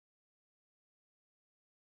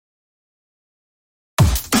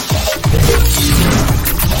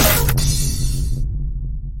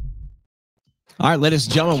All right, ladies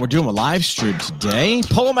and gentlemen, we're doing a live stream today.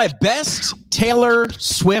 Pulling my best Taylor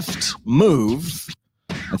Swift move.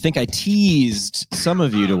 I think I teased some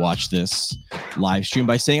of you to watch this live stream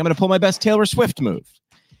by saying I'm going to pull my best Taylor Swift move.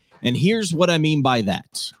 And here's what I mean by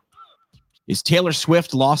that. Is Taylor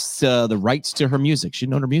Swift lost the rights to her music. She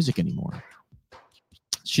didn't own her music anymore.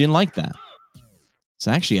 She didn't like that. So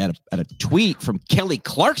I actually had a tweet from Kelly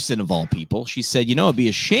Clarkson, of all people. She said, you know, it'd be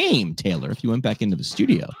a shame, Taylor, if you went back into the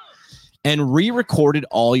studio and re-recorded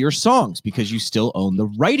all your songs because you still own the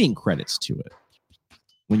writing credits to it.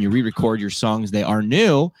 When you re-record your songs, they are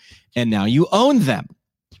new, and now you own them.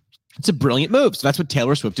 It's a brilliant move. So that's what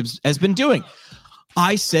Taylor Swift has been doing.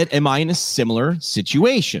 I said, am I in a similar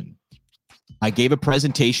situation? I gave a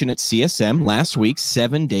presentation at CSM last week,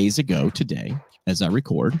 7 days ago today, as I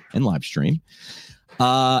record and live stream.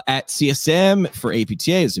 At CSM for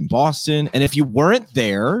APTA is in Boston. And if you weren't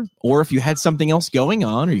there, or if you had something else going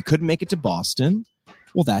on, or you couldn't make it to Boston,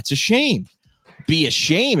 well, that's a shame. Be a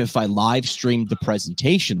shame if I live streamed the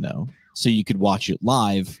presentation, though, so you could watch it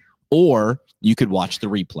live, or you could watch the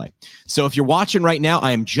replay. So if you're watching right now,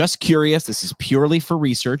 I am just curious. This is purely for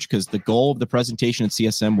research because the goal of the presentation at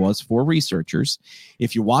CSM was for researchers.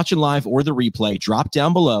 If you're watching live or the replay, drop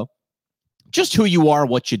down below just who you are,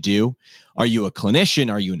 what you do. Are you a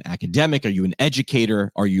clinician? Are you an academic? Are you an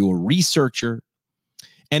educator? Are you a researcher?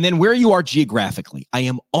 And then where you are geographically. I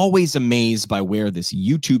am always amazed by where this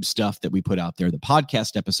YouTube stuff that we put out there, the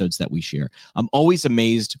podcast episodes that we share, I'm always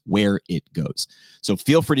amazed where it goes. So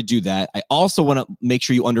feel free to do that. I also want to make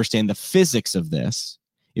sure you understand the physics of this.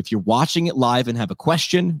 If you're watching it live and have a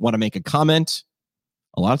question, want to make a comment,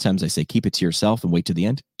 a lot of times I say keep it to yourself and wait to the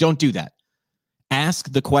end. Don't do that.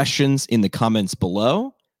 Ask the questions in the comments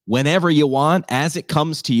below whenever you want. As it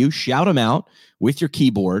comes to you, shout them out with your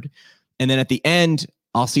keyboard. And then at the end,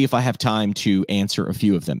 I'll see if I have time to answer a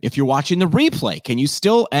few of them. If you're watching the replay, can you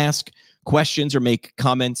still ask questions or make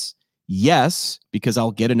comments? Yes, because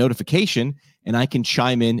I'll get a notification and I can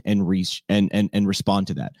chime in and respond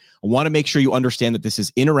to that. I want to make sure you understand that this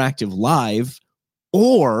is interactive live,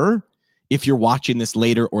 or if you're watching this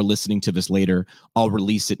later or listening to this later, I'll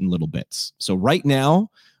release it in little bits. So right now,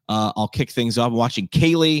 I'll kick things off. I'm watching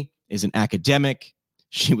Kaylee is an academic.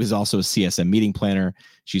 She was also a CSM meeting planner.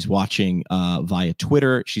 She's watching via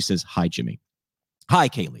Twitter. She says, hi, Jimmy. Hi,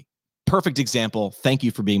 Kaylee. Perfect example. Thank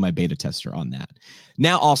you for being my beta tester on that.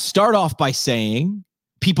 Now, I'll start off by saying,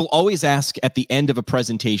 people always ask at the end of a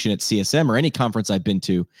presentation at CSM or any conference I've been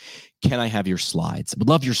to, can I have your slides? I would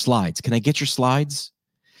love your slides. Can I get your slides?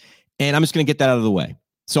 And I'm just going to get that out of the way.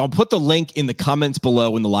 So I'll put the link in the comments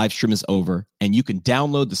below when the live stream is over, and you can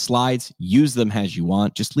download the slides, use them as you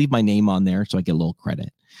want. Just leave my name on there so I get a little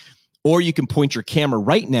credit. Or you can point your camera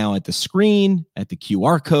right now at the screen, at the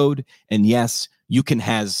QR code, and yes, you can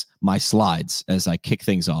has my slides as I kick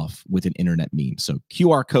things off with an internet meme. So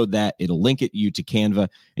QR code that, it'll link you to Canva,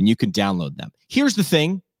 and you can download them. Here's the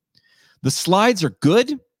thing. The slides are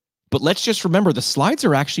good, but let's just remember the slides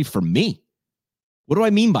are actually for me. What do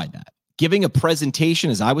I mean by that? Giving a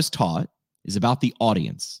presentation, as I was taught, is about the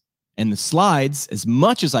audience. And the slides, as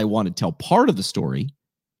much as I want to tell part of the story,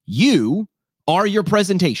 you are your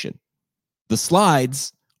presentation. The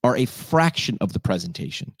slides are a fraction of the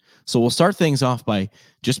presentation. So we'll start things off by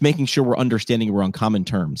just making sure we're understanding we're on common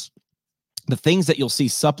terms. The things that you'll see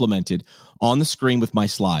supplemented on the screen with my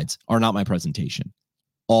slides are not my presentation.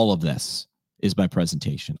 All of this is my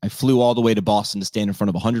presentation. I flew all the way to Boston to stand in front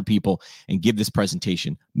of 100 people and give this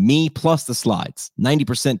presentation. Me plus the slides, 90%,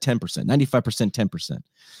 10%, 95%, 10%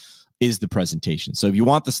 is the presentation. So if you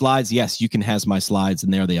want the slides, yes, you can have my slides,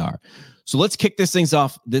 and there they are. So let's kick this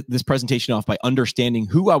presentation off by understanding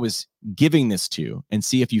who I was giving this to and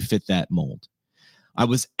see if you fit that mold. I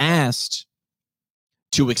was asked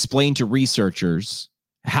to explain to researchers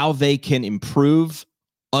how they can improve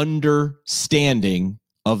understanding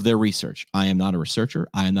of their research. I am not a researcher.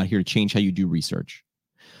 I am not here to change how you do research.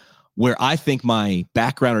 Where I think my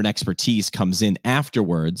background and expertise comes in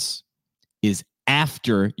afterwards is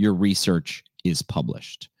after your research is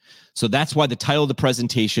published. So that's why the title of the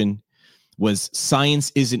presentation was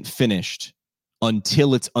Science Isn't Finished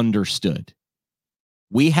Until It's Understood.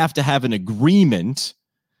 We have to have an agreement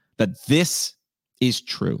that this is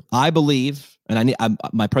true. I believe, and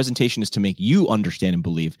my presentation is to make you understand and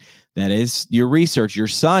believe, that is, your research, your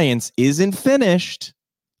science isn't finished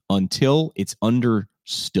until it's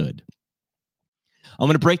understood. I'm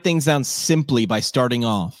going to break things down simply by starting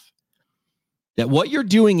off that what you're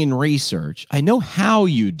doing in research, I know how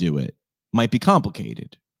you do it might be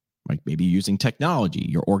complicated. Like maybe using technology,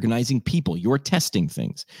 you're organizing people, you're testing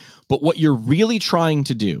things. But what you're really trying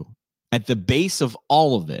to do at the base of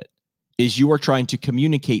all of it is you are trying to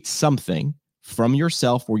communicate something from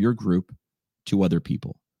yourself or your group to other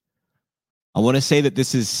people. I want to say that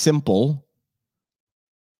this is simple,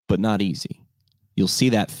 but not easy. You'll see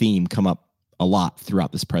that theme come up a lot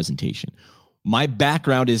throughout this presentation. My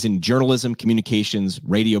background is in journalism, communications,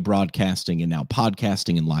 radio broadcasting, and now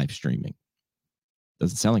podcasting and live streaming.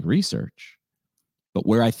 Doesn't sound like research, but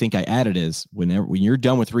where I think I added is when you're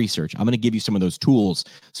done with research, I'm going to give you some of those tools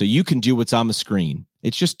so you can do what's on the screen.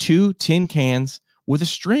 It's just 2 tin cans with a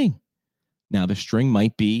string. Now, the string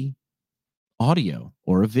might be audio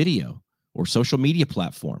or a video or social media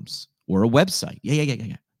platforms or a website.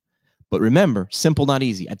 Yeah. But remember, simple, not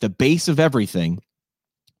easy. At the base of everything,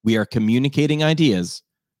 we are communicating ideas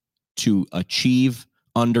to achieve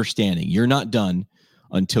understanding. You're not done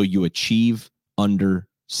until you achieve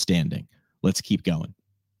understanding. Let's keep going.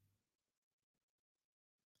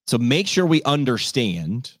 So make sure we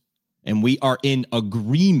understand and we are in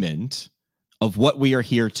agreement of what we are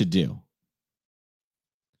here to do.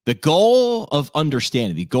 The goal of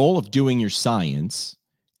understanding, the goal of doing your science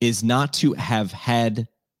is not to have had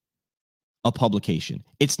a publication.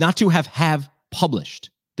 It's not to have published.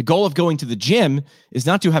 The goal of going to the gym is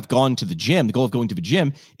not to have gone to the gym. The goal of going to the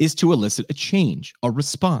gym is to elicit a change, a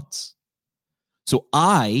response. So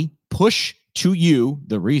I push to you,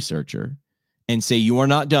 the researcher, and say you are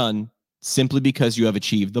not done simply because you have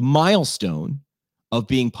achieved the milestone of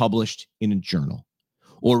being published in a journal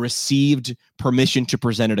or received permission to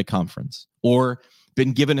present at a conference or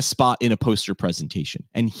been given a spot in a poster presentation.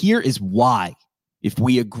 And here is why. If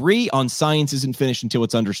we agree on science isn't finished until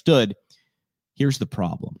it's understood, here's the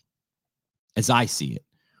problem. As I see it,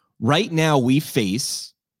 right now we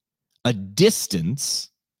face a distance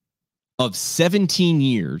of 17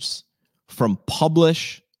 years from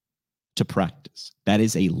publish to practice. That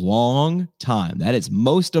is a long time. That is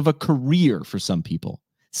most of a career for some people.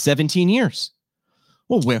 17 years.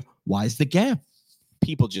 Well, why is the gap?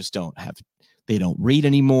 People just they don't read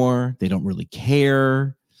anymore. They don't really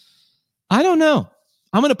care. I don't know.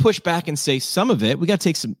 I'm going to push back and say some of it, we got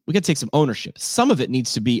to take some ownership. Some of it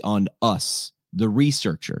needs to be on us, the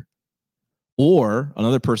researcher, or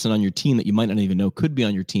another person on your team that you might not even know could be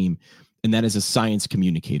on your team, and that is a science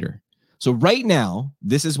communicator. So right now,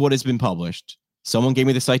 this is what has been published. Someone gave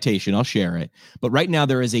me the citation. I'll share it. But right now,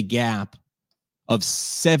 there is a gap of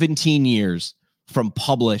 17 years from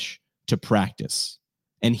publish to practice.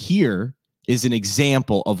 And here is an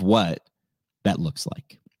example of what that looks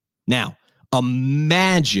like. Now,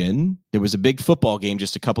 imagine there was a big football game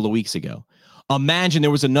just a couple of weeks ago. Imagine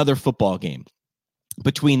there was another football game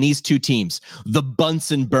between these two teams, the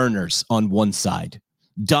Bunsen burners on one side,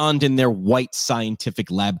 donned in their white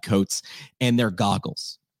scientific lab coats and their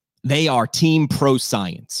goggles. They are Team Pro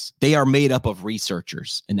Science. They are made up of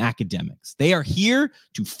researchers and academics. They are here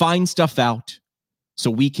to find stuff out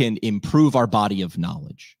so we can improve our body of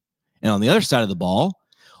knowledge. And on the other side of the ball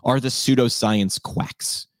are the pseudoscience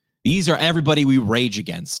quacks. These are everybody we rage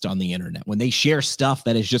against on the internet. When they share stuff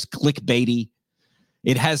that is just clickbaity,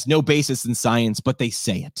 it has no basis in science, but they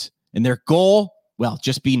say it. And their goal, well,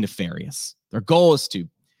 just be nefarious. Their goal is to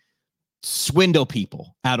swindle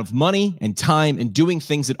people out of money and time and doing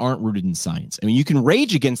things that aren't rooted in science. I mean, you can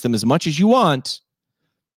rage against them as much as you want,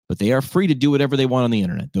 but they are free to do whatever they want on the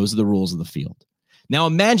internet. Those are the rules of the field. Now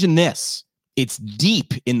imagine this. It's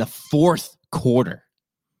deep in the fourth quarter.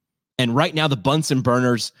 And right now the Bunsen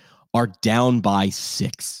burners are down by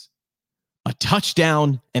 6. A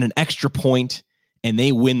touchdown and an extra point, and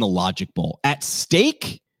they win the Logic Bowl. At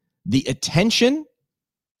stake, the attention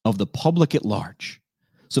of the public at large.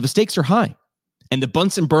 So the stakes are high. And the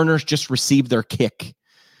Bunsen burners just received their kick.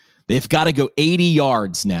 They've got to go 80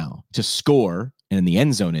 yards now to score, and in the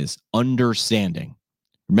end zone is understanding.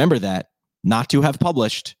 Remember that. Not to have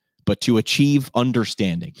published, but to achieve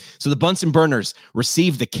understanding. So the Bunsen burners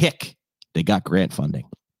receive the kick. They got grant funding.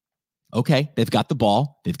 Okay, they've got the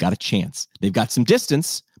ball. They've got a chance. They've got some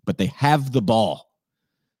distance, but they have the ball.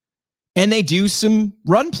 And they do some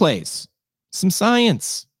run plays, some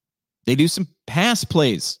science. They do some pass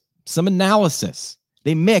plays, some analysis.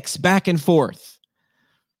 They mix back and forth.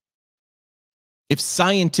 If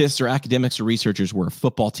scientists or academics or researchers were a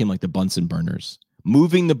football team like the Bunsen burners,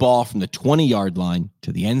 moving the ball from the 20-yard line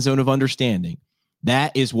to the end zone of understanding,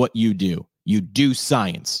 that is what you do. You do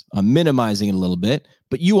science. I'm minimizing it a little bit,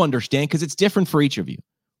 but you understand because it's different for each of you,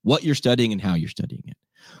 what you're studying and how you're studying it.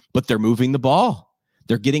 But they're moving the ball.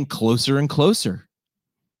 They're getting closer and closer.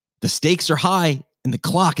 The stakes are high and the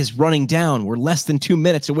clock is running down. We're less than 2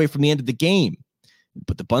 minutes away from the end of the game.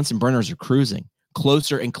 But the Bunsen burners are cruising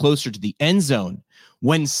closer and closer to the end zone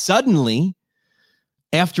when suddenly,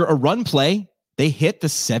 after a run play, They hit the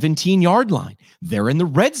 17-yard line. They're in the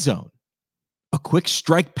red zone. A quick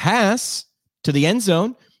strike pass to the end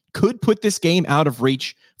zone could put this game out of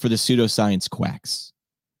reach for the pseudoscience quacks.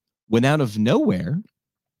 When out of nowhere,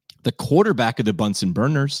 the quarterback of the Bunsen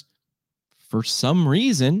Burners, for some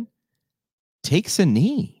reason, takes a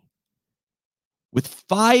knee. With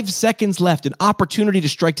 5 seconds left, an opportunity to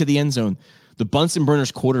strike to the end zone, the Bunsen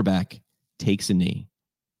Burners quarterback takes a knee.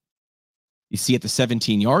 You see, at the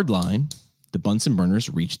 17-yard line, the Bunsen Burners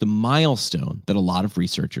reach the milestone that a lot of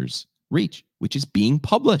researchers reach, which is being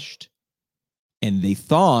published. And they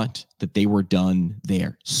thought that they were done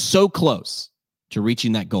there. So close to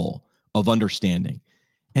reaching that goal of understanding.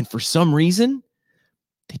 And for some reason,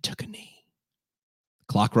 they took a knee.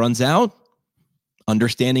 Clock runs out.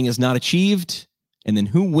 Understanding is not achieved. And then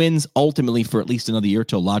who wins ultimately for at least another year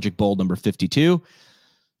to Logic Bowl number 52?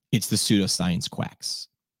 It's the pseudoscience quacks.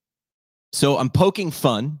 So I'm poking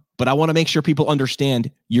fun, but I want to make sure people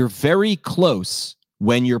understand you're very close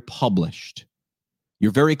when you're published.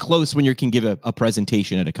 You're very close when you can give a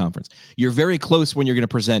presentation at a conference. You're very close when you're going to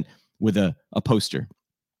present with a poster.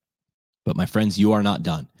 But my friends, you are not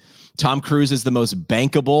done. Tom Cruise is the most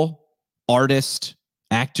bankable artist,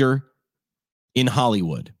 actor in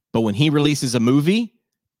Hollywood. But when he releases a movie,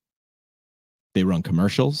 they run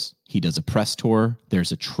commercials. He does a press tour.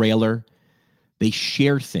 There's a trailer. They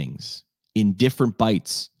share things in different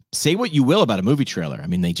bites. Say what you will about a movie trailer. I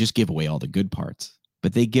mean, they just give away all the good parts,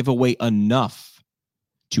 but they give away enough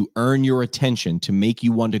to earn your attention to make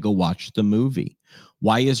you want to go watch the movie.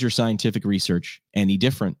 Why is your scientific research any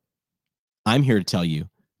different? I'm here to tell you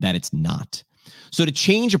that it's not. So to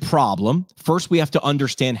change a problem, first we have to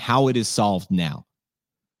understand how it is solved now.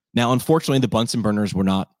 Now, unfortunately, the Bunsen Burners were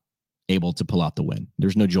not able to pull out the win.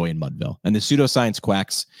 There's no joy in Mudville. And the pseudoscience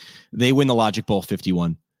quacks, they win the Logic Bowl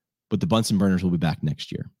 51, but the Bunsen Burners will be back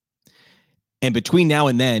next year. And between now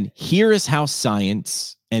and then, here is how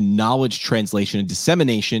science and knowledge translation and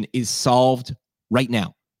dissemination is solved right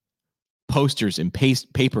now. Posters and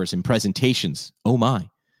papers and presentations. Oh my.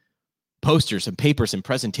 Posters and papers and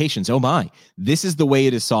presentations. Oh my. This is the way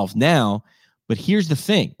it is solved now. But here's the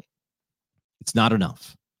thing. It's not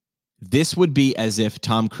enough. This would be as if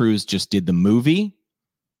Tom Cruise just did the movie,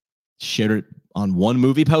 shared it on one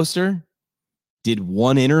movie poster, did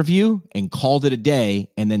one interview and called it a day,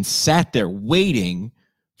 and then sat there waiting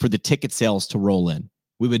for the ticket sales to roll in.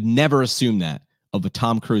 We would never assume that of a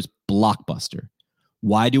Tom Cruise blockbuster.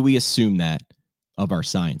 Why do we assume that of our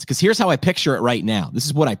science? Because here's how I picture it right now. This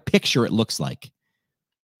is what I picture it looks like.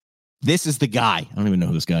 This is the guy. I don't even know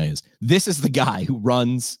who this guy is. This is the guy who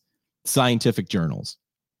runs scientific journals,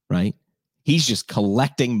 right? He's just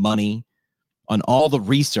collecting money on all the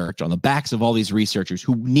research, on the backs of all these researchers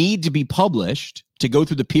who need to be published to go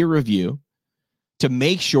through the peer review to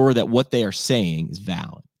make sure that what they are saying is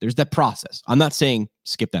valid. There's that process. I'm not saying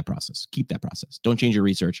skip that process. Keep that process. Don't change your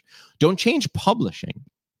research. Don't change publishing.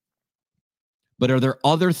 But are there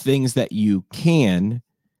other things that you can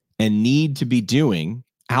and need to be doing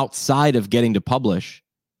outside of getting to publish?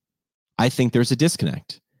 I think there's a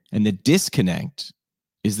disconnect. And the disconnect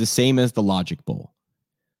is the same as the Logic Bowl.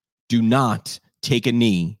 Do not take a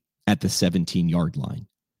knee at the 17-yard line.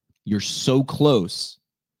 You're so close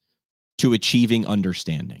to achieving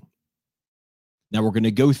understanding. Now, we're going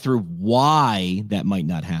to go through why that might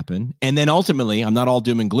not happen. And then ultimately, I'm not all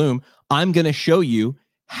doom and gloom. I'm going to show you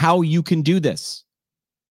how you can do this.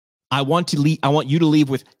 I want you to leave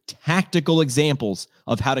with tactical examples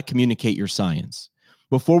of how to communicate your science.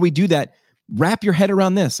 Before we do that, wrap your head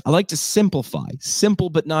around this. I like to simplify. Simple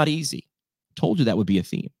but not easy. Told you that would be a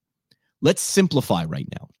theme. Let's simplify right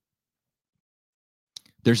now.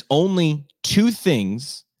 There's only two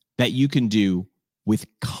things that you can do with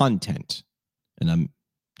content. And I'm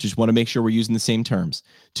just want to make sure we're using the same terms.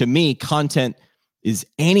 To me, content is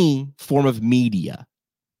any form of media.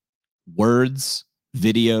 Words,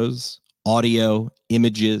 videos, audio,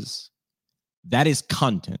 images. That is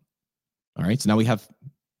content. All right. So now we have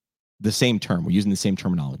the same term. We're using the same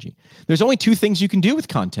terminology. There's only two things you can do with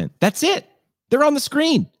content. That's it. They're on the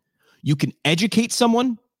screen. You can educate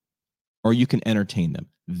someone or you can entertain them.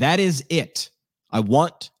 That is it. I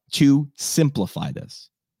want to simplify this.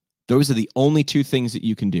 Those are the only two things that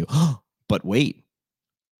you can do. But wait,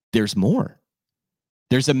 there's more.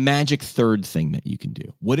 There's a magic third thing that you can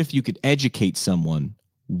do. What if you could educate someone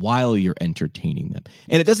while you're entertaining them?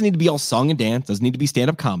 And it doesn't need to be all song and dance. Doesn't need to be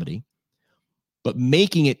stand-up comedy. But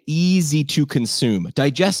making it easy to consume,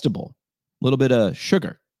 digestible, a little bit of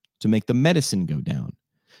sugar to make the medicine go down.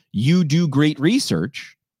 You do great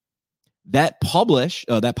research. That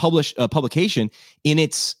publication in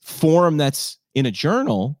its form that's in a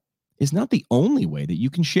journal is not the only way that you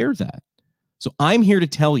can share that. So I'm here to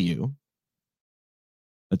tell you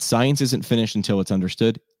that science isn't finished until it's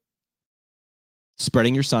understood.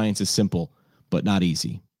 Spreading your science is simple, but not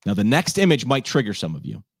easy. Now, the next image might trigger some of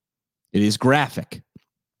you. It is graphic.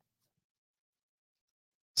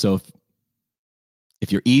 So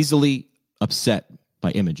if you're easily upset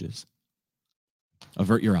by images,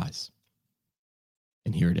 avert your eyes.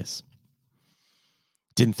 And here it is.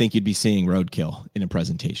 Didn't think you'd be seeing roadkill in a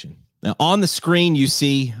presentation. Now, on the screen, you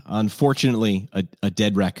see, unfortunately, a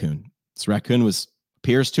dead raccoon. This raccoon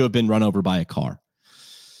appears to have been run over by a car.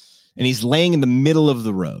 And he's laying in the middle of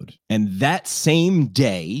the road. And that same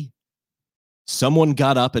day, someone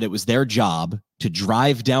got up and it was their job to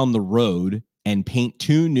drive down the road and paint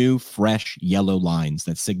 2 new, fresh yellow lines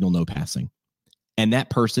that signal no passing. And that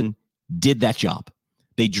person did that job.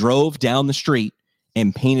 They drove down the street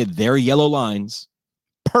and painted their yellow lines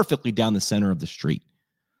perfectly down the center of the street.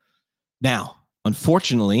 Now,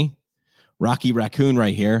 unfortunately, Rocky Raccoon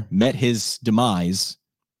right here met his demise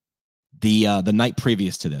the night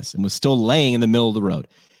previous to this and was still laying in the middle of the road.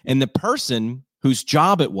 And the person whose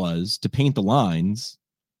job it was to paint the lines,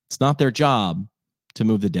 it's not their job to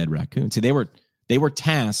move the dead raccoon. See, they were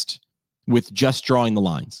tasked with just drawing the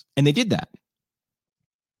lines, and they did that.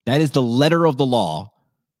 That is the letter of the law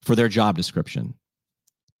for their job description.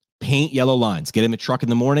 Paint yellow lines. Get in the truck in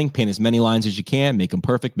the morning, paint as many lines as you can, make them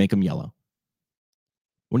perfect, make them yellow.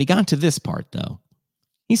 When he got to this part, though,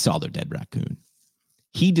 he saw their dead raccoon.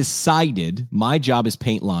 He decided, my job is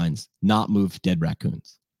paint lines, not move dead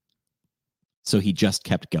raccoons. So he just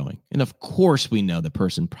kept going. And of course, we know the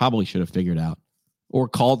person probably should have figured out or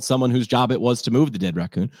called someone whose job it was to move the dead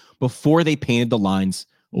raccoon before they painted the lines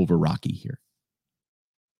over Rocky here.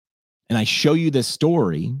 And I show you this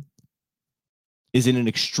story is in an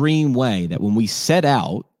extreme way that when we set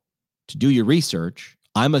out to do your research,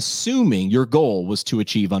 I'm assuming your goal was to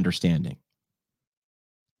achieve understanding,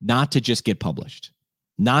 not to just get published,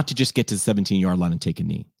 not to just get to the 17-yard line and take a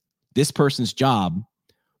knee. This person's job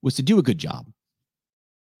was to do a good job.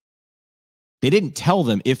 They didn't tell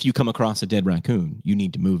them, if you come across a dead raccoon, you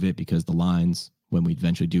need to move it because the lines, when we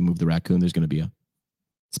eventually do move the raccoon, there's going to be a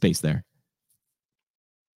space there.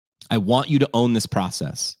 I want you to own this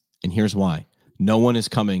process. And here's why. No one is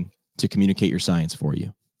coming to communicate your science for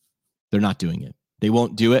you. They're not doing it. They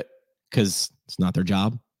won't do it because it's not their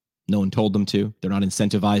job. No one told them to. They're not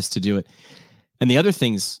incentivized to do it. And the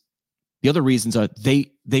other reasons are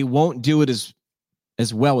they won't do it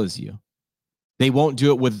as well as you. They won't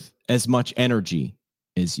do it with as much energy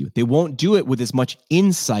as you. They won't do it with as much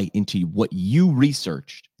insight into what you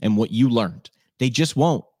researched and what you learned. They just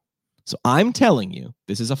won't. So I'm telling you,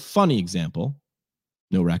 this is a funny example.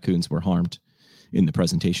 No raccoons were harmed in the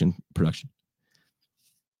presentation production.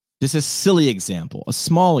 This is a silly example, a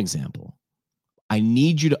small example. I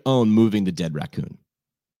need you to own moving the dead raccoon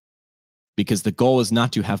because the goal is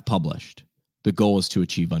not to have published. The goal is to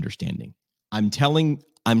achieve understanding. I'm telling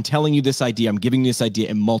you this idea. I'm giving you this idea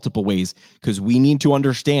in multiple ways because we need to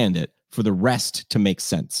understand it for the rest to make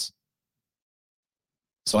sense.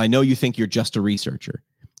 So I know you think you're just a researcher.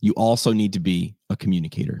 You also need to be a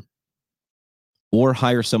communicator or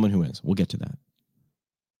hire someone who is. We'll get to that.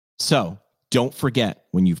 So don't forget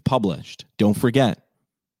when you've published, don't forget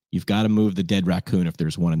you've got to move the dead raccoon if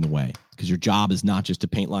there's one in the way because your job is not just to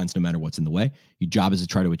paint lines no matter what's in the way. Your job is to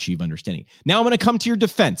try to achieve understanding. Now I'm going to come to your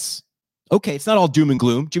defense. Okay, it's not all doom and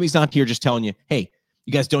gloom. Jimmy's not here just telling you, hey,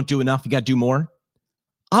 you guys don't do enough. You got to do more.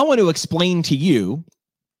 I want to explain to you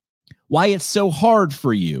why it's so hard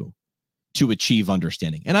for you to achieve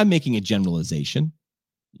understanding. And I'm making a generalization,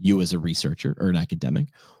 you as a researcher or an academic.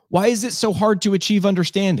 Why is it so hard to achieve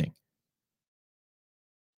understanding?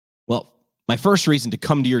 Well, my first reason to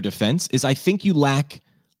come to your defense is I think you lack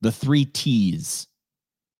the 3 T's.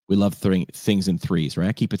 We love things in threes, right?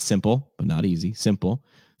 I keep it simple, but not easy. Simple.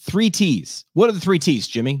 3 T's. What are the 3 T's,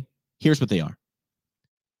 Jimmy? Here's what they are.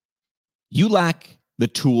 You lack the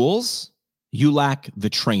tools, you lack the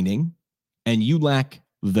training, and you lack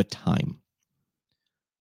the time.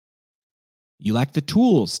 You lack the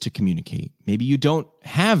tools to communicate. Maybe you don't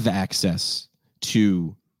have access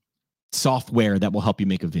to software that will help you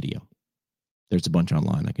make a video. There's a bunch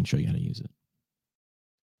online. I can show you how to use it.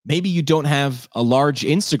 Maybe you don't have a large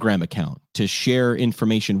Instagram account to share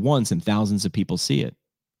information once and thousands of people see it.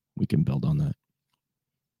 We can build on that.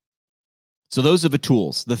 So those are the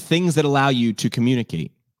tools, the things that allow you to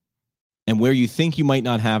communicate. And where you think you might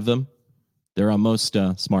not have them, they're on most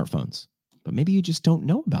smartphones. But maybe you just don't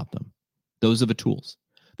know about them. Those are the tools.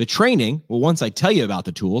 The training, well, once I tell you about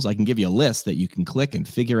the tools, I can give you a list that you can click and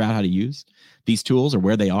figure out how to use these tools or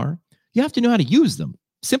where they are. You have to know how to use them.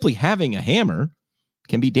 simply having a hammer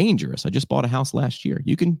can be dangerous. I just bought a house last year.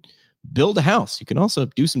 You can build a house. You can also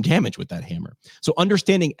do some damage with that hammer. So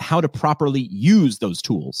understanding how to properly use those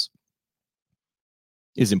tools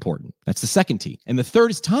is important. That's the second T. And the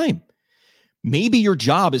third is time. Maybe your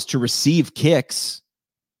job is to receive kicks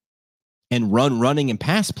and running and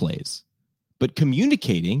pass plays, but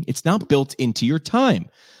communicating, it's not built into your time.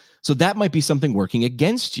 So that might be something working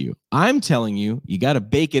against you. I'm telling you, you got to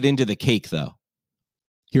bake it into the cake, though.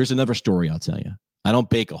 Here's another story I'll tell you. I don't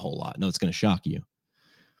bake a whole lot. No, it's going to shock you.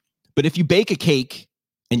 But if you bake a cake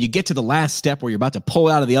and you get to the last step where you're about to pull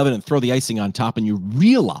it out of the oven and throw the icing on top, and you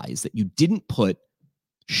realize that you didn't put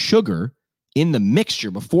sugar in the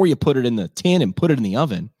mixture before you put it in the tin and put it in the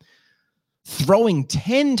oven, throwing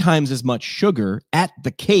 10 times as much sugar at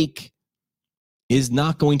the cake is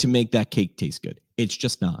not going to make that cake taste good. It's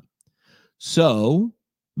just not. So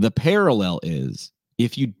the parallel is,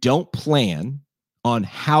 if you don't plan on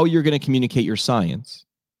how you're going to communicate your science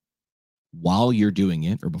while you're doing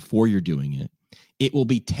it or before you're doing it, it will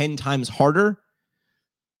be 10 times harder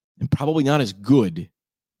and probably not as good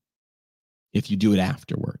if you do it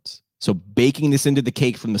afterwards. So baking this into the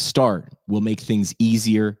cake from the start will make things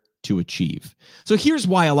easier to achieve. So here's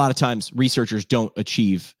why a lot of times researchers don't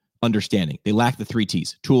achieve understanding. They lack the 3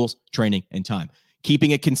 T's: tools, training, and time.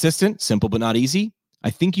 Keeping it consistent, simple but not easy.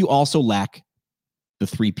 I think you also lack the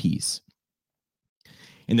 3 P's.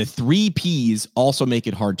 And the 3 P's also make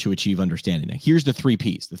it hard to achieve understanding. Now, here's the 3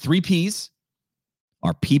 P's. The 3 P's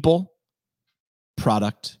are people,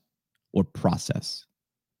 product, or process.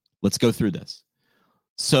 Let's go through this.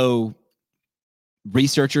 So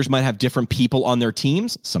researchers might have different people on their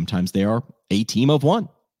teams. Sometimes they are a team of one.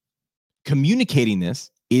 Communicating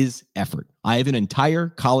this is effort. I have an entire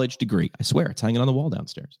college degree. I swear, it's hanging on the wall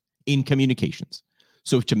downstairs in communications.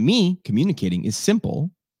 So to me, communicating is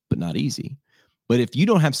simple, but not easy. But if you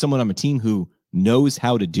don't have someone on a team who knows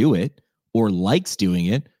how to do it or likes doing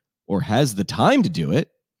it or has the time to do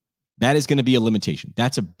it, that is going to be a limitation.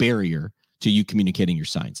 That's a barrier to you communicating your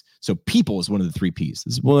science. So people is one of the 3 P's.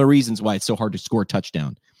 This is one of the reasons why it's so hard to score a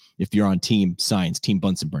touchdown if you're on team science, team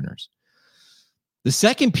Bunsen burners. The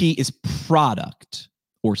second P is product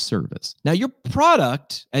or service. Now, your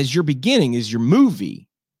product, as you're beginning, is your movie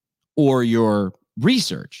or your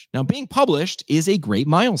research. Now, being published is a great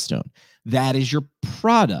milestone. That is your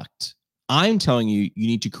product. I'm telling you, you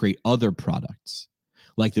need to create other products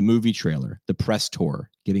like the movie trailer, the press tour,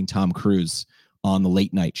 getting Tom Cruise on the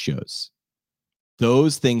late night shows.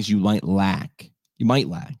 Those things you might lack.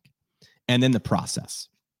 And then the process.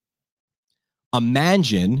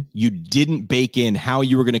 Imagine you didn't bake in how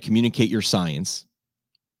you were going to communicate your science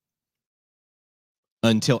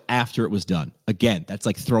until after it was done. Again, that's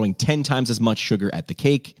like throwing 10 times as much sugar at the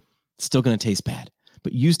cake. It's still going to taste bad,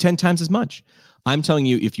 but use 10 times as much. I'm telling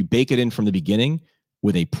you, if you bake it in from the beginning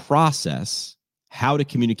with a process, how to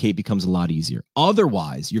communicate becomes a lot easier.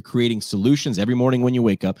 Otherwise, you're creating solutions every morning when you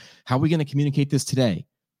wake up. How are we going to communicate this today?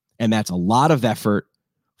 And that's a lot of effort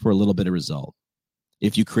for a little bit of result.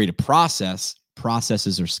 If you create a process,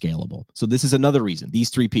 processes are scalable. So this is another reason. These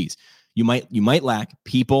 3 P's. You might lack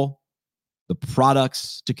people, the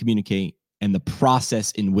products to communicate, and the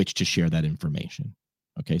process in which to share that information.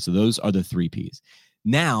 Okay, so those are the 3 P's.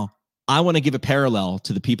 Now, I want to give a parallel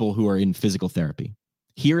to the people who are in physical therapy.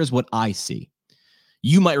 Here is what I see.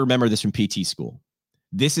 You might remember this from PT school.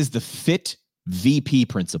 This is the FIT VP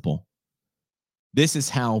principle. This is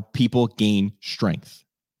how people gain strength.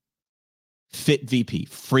 FIT VP,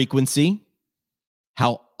 frequency,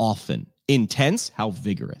 how often. Intense, how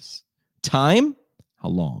vigorous. Time, how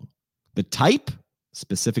long. The type,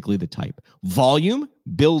 specifically the type. Volume,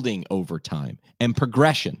 building over time. And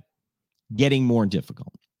progression, getting more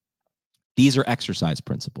difficult. These are exercise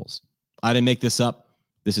principles. I didn't make this up.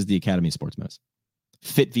 This is the Academy of Sports Medicine.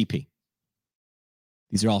 FIT VP.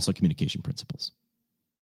 These are also communication principles.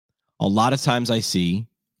 A lot of times I see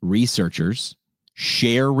researchers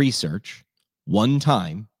share research one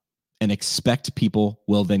time and expect people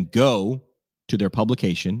will then go to their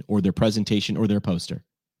publication or their presentation or their poster.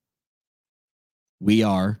 We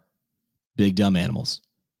are big dumb animals.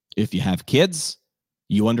 If you have kids,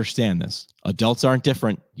 you understand this. Adults aren't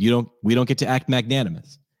different. We don't get to act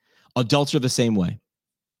magnanimous. Adults are the same way.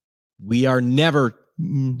 We are never,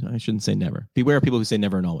 I shouldn't say never. Beware of people who say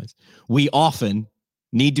never and always. We often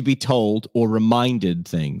need to be told or reminded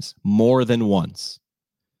things more than once.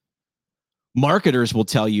 Marketers will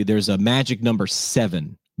tell you there's a magic number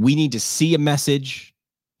 7. We need to see a message,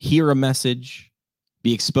 hear a message,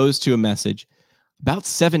 be exposed to a message about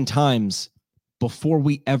 7 times before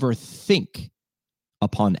we ever think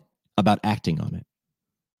about acting on it.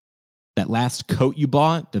 that last coat you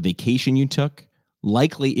bought, the vacation you took,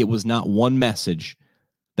 likely it was not one message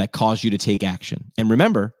that caused you to take action. And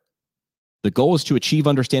remember, the goal is to achieve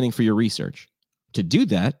understanding for your research. To do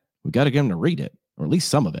that, we got to get them to read it, or at least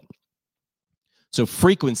some of it. So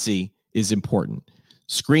frequency is important.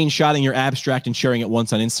 Screenshotting your abstract and sharing it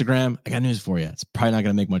once on Instagram, I got news for you. It's probably not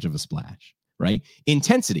going to make much of a splash, right?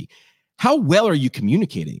 Intensity. How well are you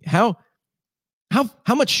communicating? How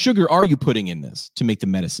much sugar are you putting in this to make the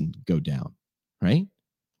medicine go down, right?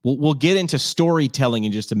 We'll get into storytelling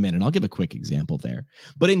in just a minute. I'll give a quick example there.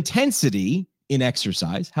 But intensity in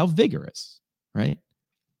exercise, how vigorous, right?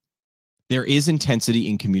 There is intensity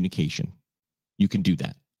in communication. You can do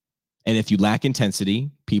that. And if you lack intensity,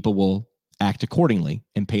 people will act accordingly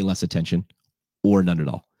and pay less attention or none at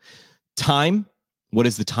all. Time. What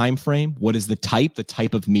is the time frame? What is the type? The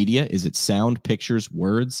type of media. Is it sound, pictures,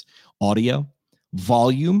 words, audio?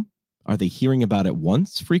 Volume. Are they hearing about it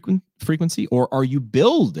once? Frequency? Or are you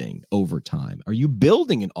building over time? Are you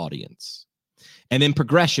building an audience? And then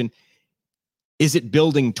progression. Is it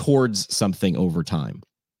building towards something over time?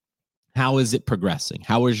 How is it progressing?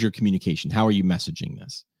 How is your communication? How are you messaging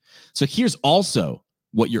this? So here's also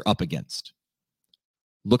what you're up against.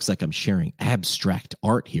 Looks like I'm sharing abstract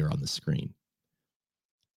art here on the screen.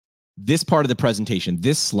 This part of the presentation,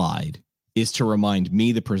 this slide, is to remind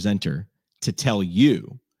me, the presenter, to tell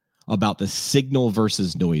you about the signal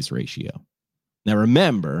versus noise ratio. Now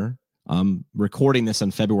remember, I'm recording this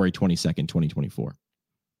on February 22nd, 2024.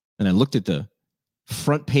 And I looked at the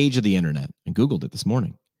front page of the internet and Googled it this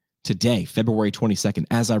morning. Today, February 22nd,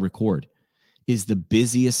 as I record, is the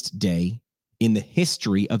busiest day in the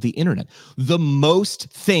history of the internet. The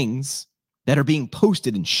most things that are being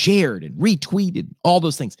posted and shared and retweeted, all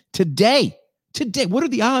those things. Today, what are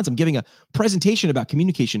the odds I'm giving a presentation about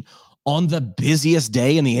communication on the busiest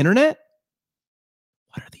day in the internet?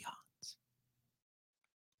 What are the odds?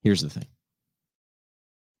 Here's the thing.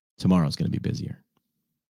 Tomorrow's going to be busier.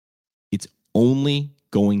 It's only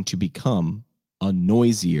going to become a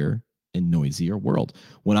noisier and noisier world.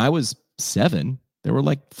 When I was 7, there were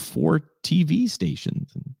like 4 TV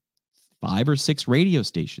stations and 5 or 6 radio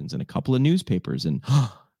stations and a couple of newspapers and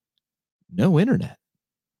no internet.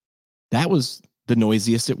 That was the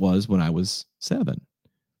noisiest it was when I was 7.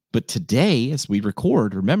 But today, as we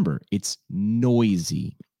record, remember, it's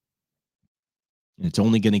noisy. And it's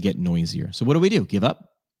only going to get noisier. So what do? Give up?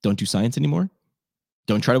 Don't do science anymore?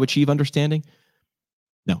 Don't try to achieve understanding?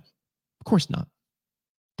 No, of course not.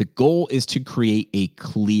 The goal is to create a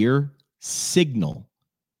clear signal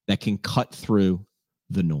that can cut through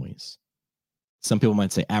the noise. Some people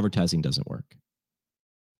might say advertising doesn't work.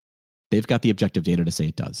 They've got the objective data to say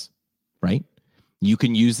it does, right? You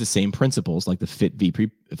can use the same principles like the FIT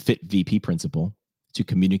VP principle to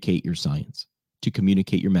communicate your science, to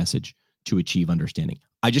communicate your message, to achieve understanding.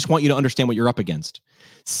 I just want you to understand what you're up against.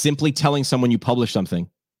 Simply telling someone you publish something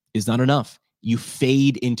is not enough. You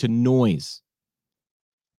fade into noise.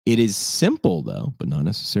 It is simple though, but not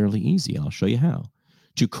necessarily easy. I'll show you how.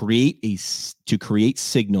 To create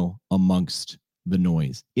signal amongst the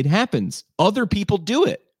noise. It happens. Other people do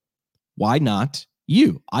it. Why not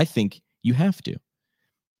you? I think you have to.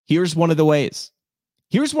 Here's one of the ways.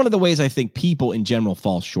 I think people in general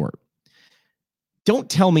fall short. Don't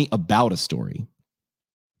tell me about a story.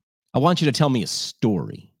 I want you to tell me a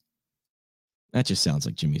story. That just sounds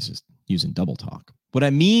like Jimmy's just using double talk. What I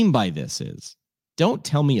mean by this is, don't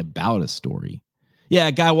tell me about a story. Yeah,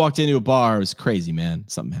 a guy walked into a bar. It was crazy, man.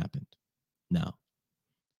 Something happened. No.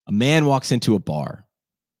 A man walks into a bar.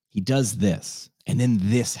 He does this, and then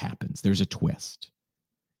this happens. There's a twist.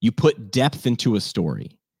 You put depth into a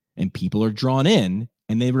story, and people are drawn in,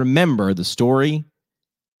 and they remember the story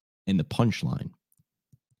and the punchline.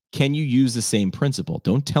 Can you use the same principle?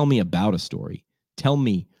 Don't tell me about a story. Tell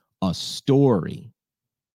me a story.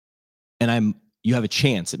 And you have a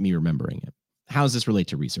chance at me remembering it. How does this relate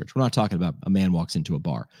to research? We're not talking about a man walks into a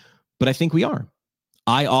bar, but I think we are.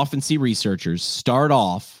 I often see researchers start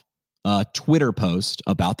off a Twitter post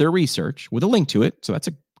about their research with a link to it. So that's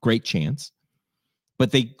a great chance.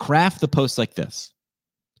 But they craft the post like this.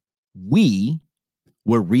 We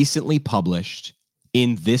were recently published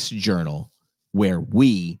in this journal where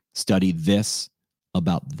we studied this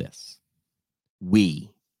about this.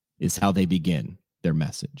 We is how they begin their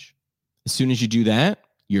message. As soon as you do that,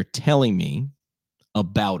 you're telling me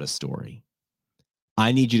about a story.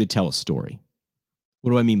 I need you to tell a story.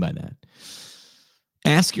 What do I mean by that?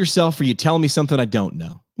 Ask yourself, are you telling me something I don't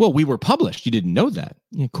know? Well, we were published. You didn't know that.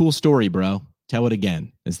 Yeah, cool story, bro. Tell it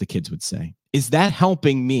again, as the kids would say. Is that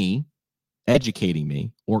helping me, educating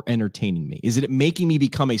me, or entertaining me? Is it making me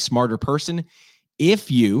become a smarter person? If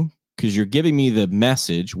you because you're giving me the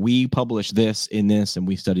message. We published this in this and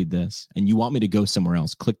we studied this, and you want me to go somewhere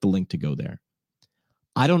else. Click the link to go there.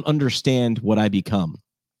 I don't understand what I become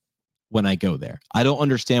when I go there. I don't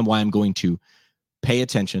understand why I'm going to pay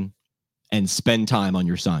attention and spend time on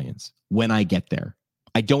your science when I get there.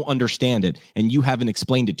 I don't understand it, and you haven't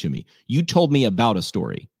explained it to me. You told me about a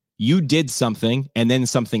story. You did something, and then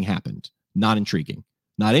something happened. Not intriguing.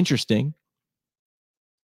 Not interesting.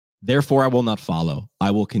 Therefore, I will not follow.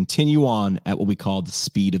 I will continue on at what we call the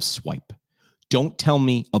speed of swipe. Don't tell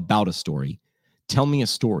me about a story. Tell me a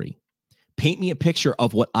story. Paint me a picture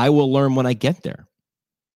of what I will learn when I get there.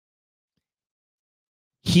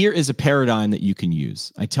 Here is a paradigm that you can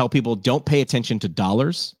use. I tell people, don't pay attention to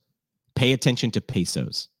dollars. Pay attention to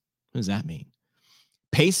pesos. What does that mean?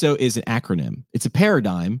 Peso is an acronym. It's a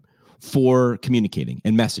paradigm for communicating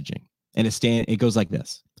and messaging. And it goes like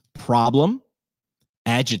this: problem,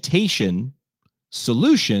 agitation,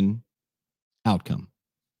 solution, outcome.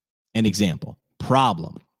 An example: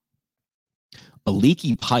 problem. A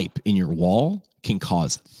leaky pipe in your wall can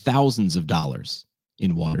cause thousands of dollars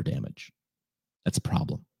in water damage. That's a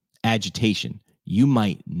problem. Agitation. You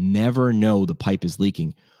might never know the pipe is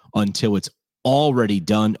leaking until it's already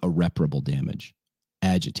done irreparable damage.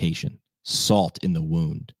 Agitation. Salt in the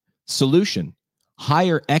wound. Solution.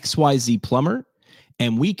 Hire XYZ plumber,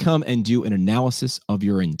 and we come and do an analysis of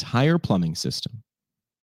your entire plumbing system.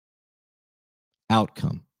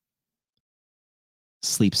 Outcome.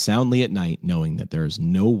 Sleep soundly at night knowing that there is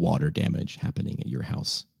no water damage happening at your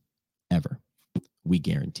house. Ever. We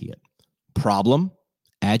guarantee it. Problem,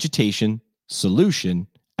 agitation, solution,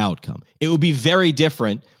 outcome. It would be very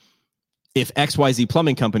different if XYZ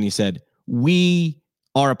Plumbing Company said, we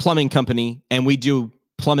are a plumbing company and we do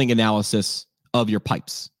plumbing analysis of your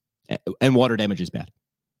pipes and water damage is bad.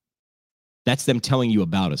 That's them telling you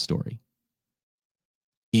about a story.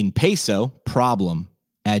 In peso, problem,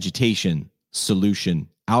 agitation, solution,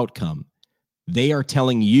 outcome, they are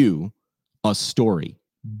telling you a story.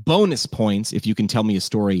 Bonus points if you can tell me a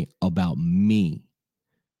story about me,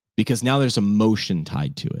 because now there's emotion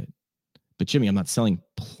tied to it. But Jimmy, I'm not selling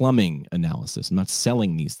plumbing analysis. I'm not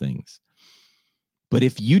selling these things. But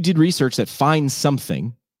if you did research that finds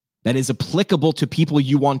something that is applicable to people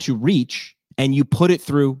you want to reach, and you put it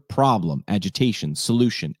through problem, agitation,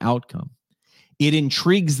 solution, outcome, it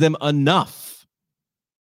intrigues them enough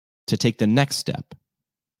to take the next step,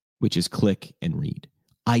 which is click and read.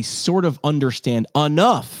 I sort of understand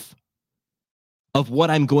enough of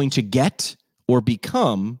what I'm going to get or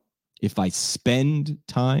become if I spend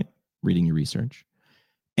time reading your research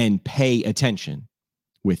and pay attention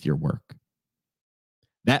with your work.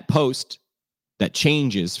 That post that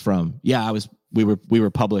changes from, we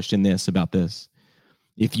were published in this about this.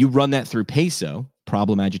 If you run that through peso,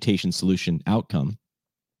 problem, agitation, solution, outcome,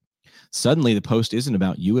 suddenly the post isn't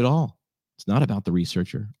about you at all. It's not about the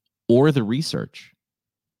researcher or the research.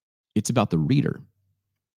 It's about the reader.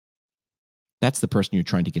 That's the person you're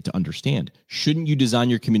trying to get to understand. Shouldn't you design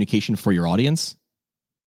your communication for your audience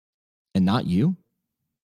and not you?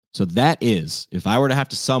 So that is, if I were to have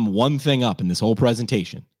to sum one thing up in this whole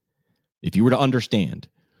presentation, if you were to understand,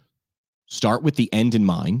 start with the end in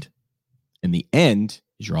mind, and the end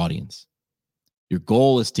is your audience. Your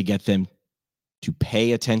goal is to get them to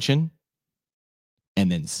pay attention and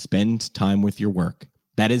then spend time with your work.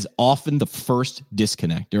 That is often the first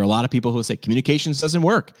disconnect. There are a lot of people who say communications doesn't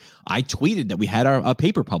work. I tweeted that we had a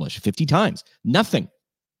paper published 50 times. Nothing.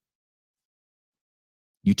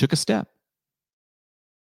 You took a step.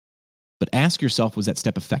 But ask yourself, was that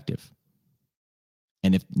step effective?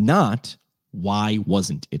 And if not, why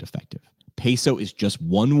wasn't it effective? Peso is just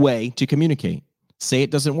one way to communicate. Say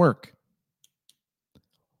it doesn't work.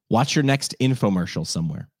 Watch your next infomercial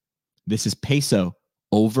somewhere. This is peso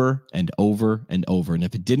over and over and over. And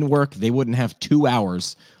if it didn't work, they wouldn't have 2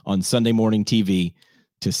 hours on Sunday morning TV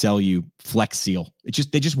to sell you Flex Seal.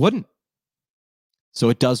 They just wouldn't. So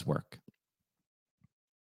it does work.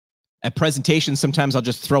 At presentations, sometimes I'll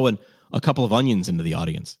just throw in a couple of onions into the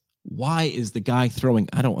audience. Why is the guy throwing?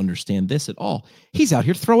 I don't understand this at all. He's out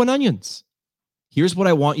here throwing onions. Here's what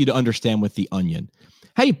I want you to understand with the onion.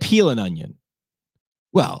 How do you peel an onion?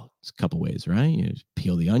 Well, it's a couple ways, right? You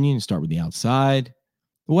peel the onion, you start with the outside.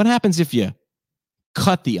 What happens if you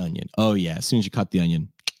cut the onion? Oh, yeah. As soon as you cut the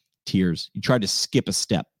onion, tears. You try to skip a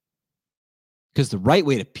step. Because the right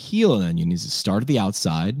way to peel an onion is to start at the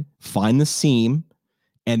outside, find the seam,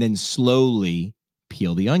 and then slowly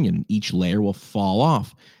peel the onion. And each layer will fall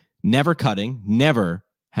off. Never cutting, never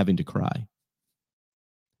having to cry.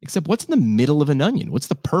 Except what's in the middle of an onion? What's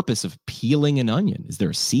the purpose of peeling an onion? Is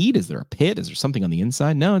there a seed? Is there a pit? Is there something on the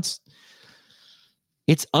inside? No,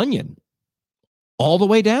 It's onion all the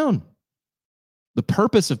way down. The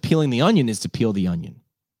purpose of peeling the onion is to peel the onion.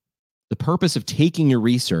 The purpose of taking your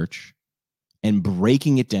research and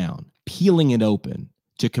breaking it down, peeling it open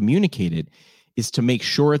to communicate it, is to make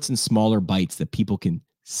sure it's in smaller bites that people can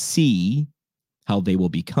see how they will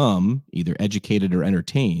become either educated or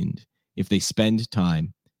entertained if they spend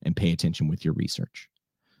time and pay attention with your research.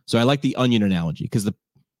 So I like the onion analogy because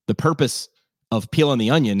the purpose of peeling the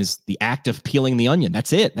onion is the act of peeling the onion.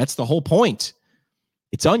 That's it. That's the whole point.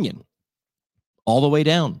 It's onion all the way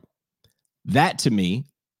down. That to me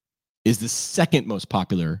is the second most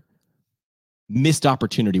popular missed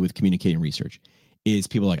opportunity with communicating research is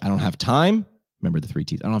people like, I don't have time. Remember the 3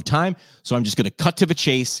 T's. I don't have time, so I'm just going to cut to the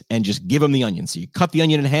chase and just give them the onion. So you cut the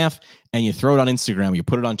onion in half and you throw it on Instagram, you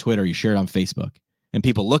put it on Twitter, you share it on Facebook. And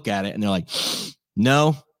people look at it and they're like,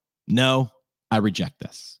 no, I reject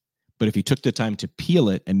this. But if you took the time to peel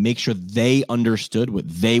it and make sure they understood what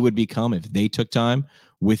they would become if they took time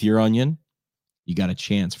with your onion, you got a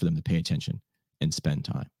chance for them to pay attention and spend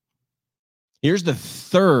time. Here's the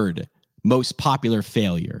third most popular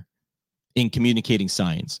failure in communicating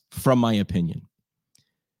science, from my opinion.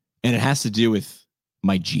 And it has to do with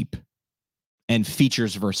my Jeep and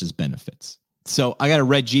features versus benefits. So I got a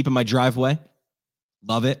red Jeep in my driveway.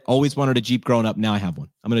 Love it. Always wanted a Jeep growing up. Now I have one.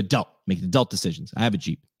 I'm an adult, making adult decisions. I have a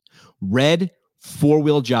Jeep. Red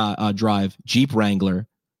 4-wheel drive Jeep Wrangler,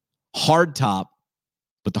 hard top,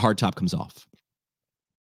 but the hard top comes off.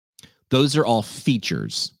 Those are all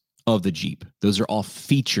features of the Jeep. Those are all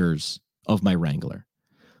features of my Wrangler.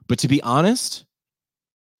 But to be honest,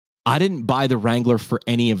 I didn't buy the Wrangler for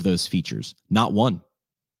any of those features. Not one.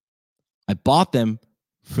 I bought them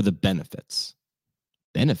for the benefits.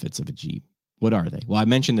 Benefits of a Jeep. What are they? Well, I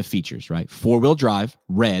mentioned the features, right? 4-wheel drive,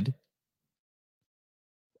 red,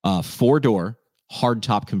 4-door,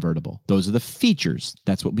 hardtop convertible. Those are the features.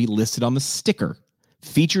 That's what we listed on the sticker.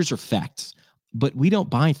 Features are facts, but we don't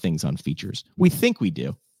buy things on features. We think we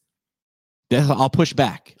do. I'll push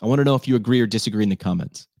back. I want to know if you agree or disagree in the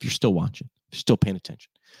comments. If you're still watching, if you're still paying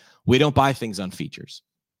attention. We don't buy things on features.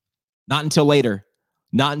 Not until later.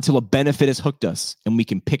 Not until a benefit has hooked us and we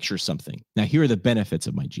can picture something. Now, here are the benefits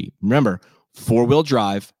of my Jeep. Remember, 4-wheel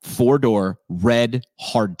drive, 4-door, red,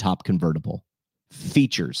 hardtop convertible.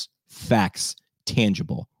 Features, facts,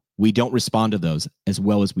 tangible. We don't respond to those as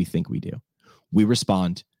well as we think we do. We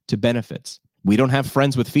respond to benefits. We don't have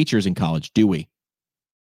friends with features in college, do we?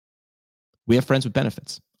 We have friends with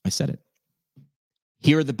benefits. I said it.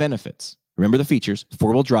 Here are the benefits. Remember the features: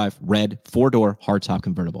 4-wheel drive, red, 4-door, hardtop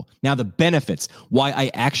convertible. Now the benefits, why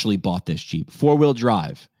I actually bought this Jeep. 4-wheel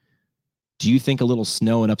drive. Do you think a little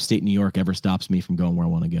snow in upstate New York ever stops me from going where I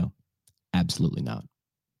want to go? Absolutely not.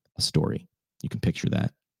 A story. You can picture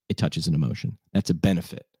that. It touches an emotion. That's a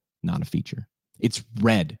benefit, not a feature. It's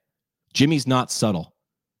red. Jimmy's not subtle.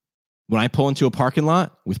 When I pull into a parking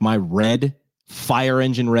lot with my red, fire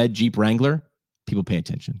engine red Jeep Wrangler, people pay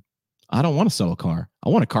attention. I don't want a subtle car. I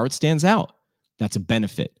want a car that stands out. That's a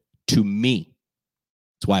benefit to me.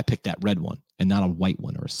 That's why I picked that red one and not a white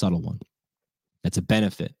one or a subtle one. That's a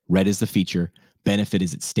benefit. Red is the feature. Benefit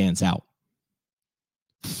is it stands out.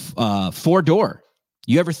 4-door.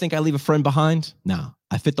 You ever think I leave a friend behind? No,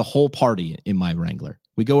 I fit the whole party in my Wrangler.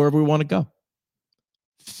 We go wherever we want to go.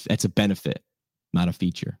 That's a benefit, not a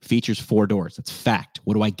feature. Features 4 doors. That's fact.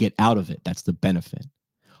 What do I get out of it? That's the benefit.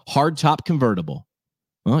 Hardtop convertible.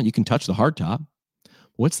 Well, you can touch the hardtop.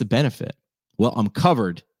 What's the benefit? Well, I'm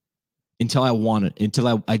covered until I want it,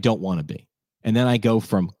 until I don't want to be. And then I go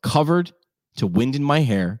from covered to wind in my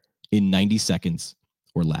hair in 90 seconds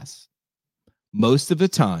or less. Most of the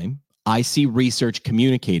time, I see research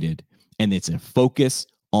communicated, and it's a focus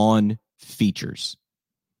on features.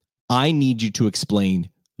 I need you to explain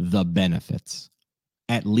the benefits,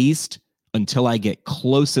 at least until I get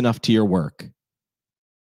close enough to your work.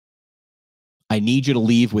 I need you to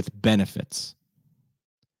leave with benefits.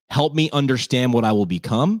 Help me understand what I will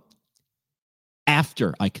become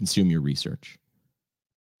after I consume your research.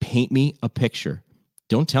 Paint me a picture.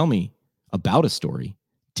 Don't tell me about a story.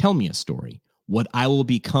 Tell me a story. What I will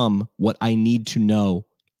become, what I need to know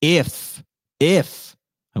if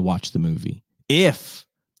I watch the movie, if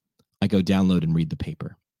I go download and read the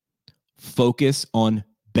paper. Focus on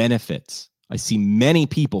benefits. I see many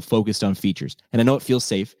people focused on features, and I know it feels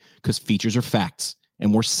safe because features are facts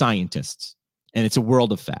and we're scientists and it's a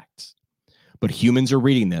world of facts. But humans are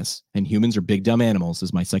reading this, and humans are big dumb animals,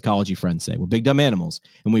 as my psychology friends say. We're big dumb animals,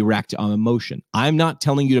 and we react on emotion. I'm not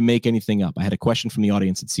telling you to make anything up. I had a question from the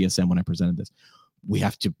audience at CSM when I presented this. We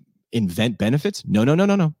have to invent benefits?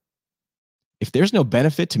 No. If there's no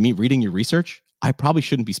benefit to me reading your research, I probably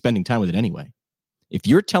shouldn't be spending time with it anyway. If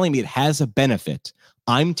you're telling me it has a benefit,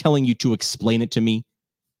 I'm telling you to explain it to me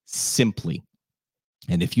simply.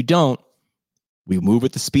 And if you don't, we move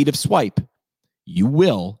at the speed of swipe. You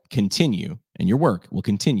will continue, and your work will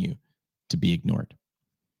continue to be ignored.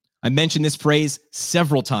 I mentioned this phrase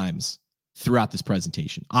several times throughout this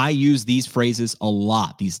presentation. I use these phrases a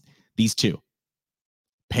lot, these two.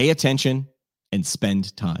 Pay attention and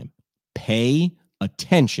spend time. Pay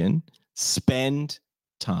attention, spend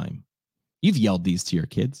time. You've yelled these to your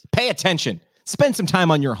kids. Pay attention. Spend some time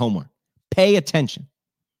on your homework. Pay attention.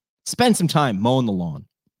 Spend some time mowing the lawn.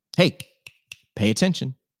 Hey, pay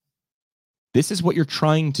attention. This is what you're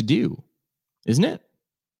trying to do, isn't it?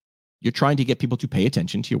 You're trying to get people to pay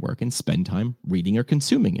attention to your work and spend time reading or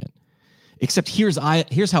consuming it. Except here's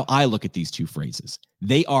how I look at these two phrases.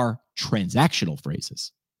 They are transactional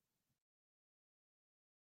phrases.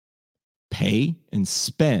 Pay and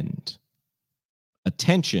spend.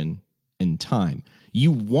 Attention and time.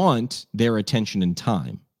 You want their attention and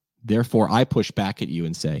time. Therefore, I push back at you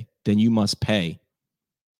and say, then you must pay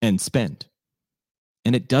and spend.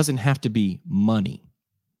 And it doesn't have to be money.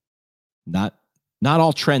 Not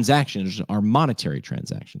all transactions are monetary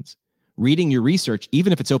transactions. Reading your research,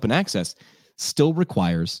 even if it's open access, still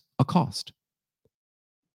requires a cost.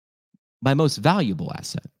 My most valuable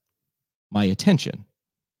asset, my attention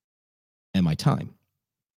and my time.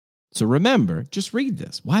 So remember, just read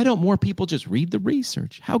this. Why don't more people just read the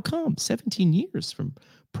research? How come? 17 years from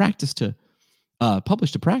practice to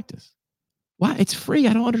publish to practice. Why? It's free.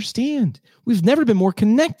 I don't understand. We've never been more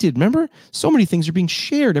connected. Remember? So many things are being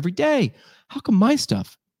shared every day. How come my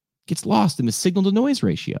stuff gets lost in the signal to noise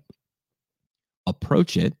ratio?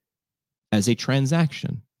 Approach it as a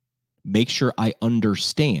transaction. Make sure I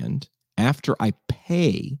understand after I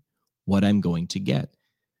pay what I'm going to get.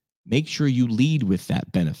 Make sure you lead with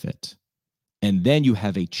that benefit. And then you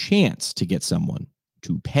have a chance to get someone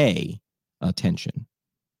to pay attention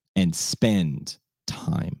and spend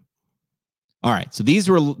time. All right, so these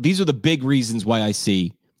are the big reasons why I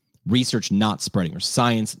see research not spreading or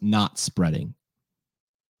science not spreading.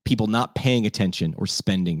 People not paying attention or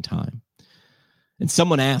spending time. And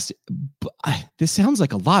someone asked, this sounds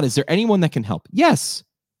like a lot. Is there anyone that can help? Yes.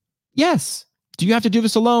 Yes. Do you have to do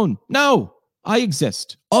this alone? No. I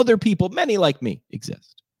exist. Other people, many like me,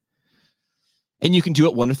 exist. And you can do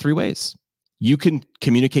it one of three ways. You can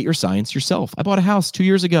communicate your science yourself. I bought a house 2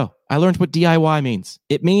 years ago. I learned what DIY means.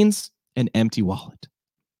 It means an empty wallet.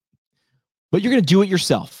 But you're going to do it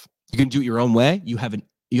yourself. You can do it your own way. You have an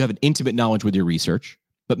intimate knowledge with your research,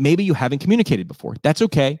 but maybe you haven't communicated before. That's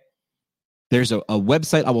okay. There's a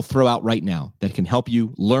website I will throw out right now that can help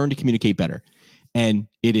you learn to communicate better. And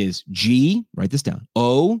it is write this down,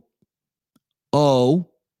 OOGLE.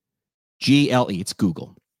 It's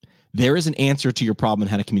Google. There is an answer to your problem on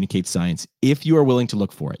how to communicate science if you are willing to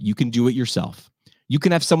look for it. You can do it yourself. You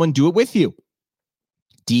can have someone do it with you.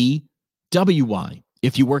 DWY.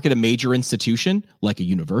 If you work at a major institution like a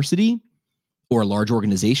university or a large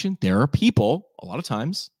organization, there are people, a lot of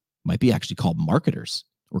times, might be actually called marketers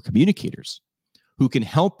or communicators, who can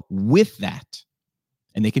help with that.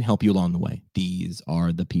 And they can help you along the way. These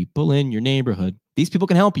are the people in your neighborhood. These people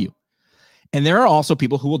can help you. And there are also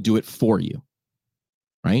people who will do it for you,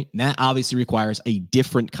 right? And that obviously requires a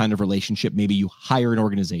different kind of relationship. Maybe you hire an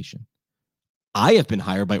organization. I have been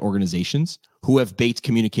hired by organizations who have baked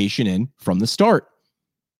communication in from the start.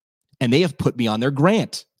 And they have put me on their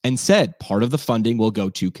grant and said part of the funding will go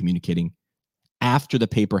to communicating after the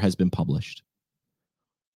paper has been published.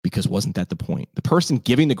 Because wasn't that the point? The person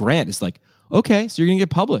giving the grant is like, okay, so you're going to get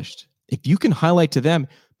published. If you can highlight to them,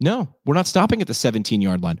 no, we're not stopping at the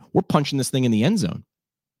 17-yard line. We're punching this thing in the end zone.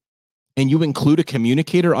 And you include a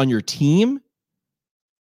communicator on your team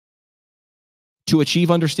to achieve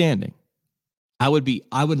understanding. I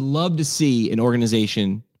would love to see an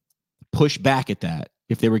organization push back at that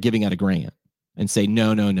if they were giving out a grant and say,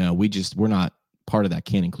 no, we're not part of that.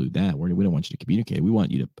 Can't include that. We don't want you to communicate. We want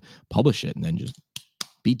you to publish it and then just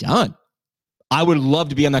be done. I would love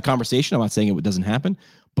to be on that conversation. I'm not saying it doesn't happen,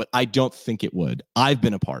 but I don't think it would. I've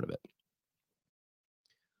been a part of it.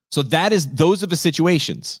 So those are the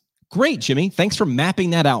situations. Great, Jimmy. Thanks for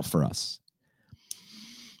mapping that out for us.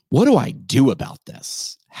 What do I do about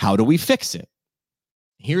this? How do we fix it?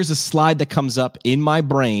 Here's a slide that comes up in my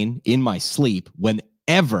brain, in my sleep,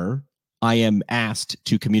 whenever I am asked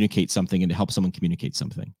to communicate something and to help someone communicate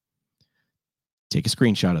something. Take a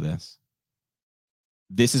screenshot of this.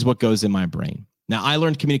 This is what goes in my brain. Now, I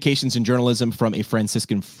learned communications and journalism from a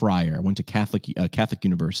Franciscan friar. I went to Catholic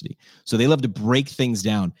University. So they love to break things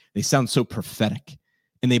down. They sound so prophetic.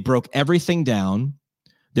 And they broke everything down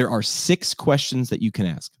There are 6 questions that you can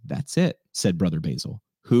ask. That's it, said Brother Basil.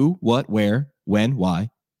 Who, what, where, when, why,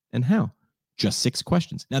 and how. Just 6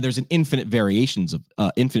 questions. Now there's an infinite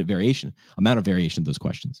amount of variation of those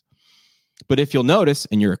questions. But if you'll notice,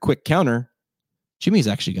 and you're a quick counter, Jimmy's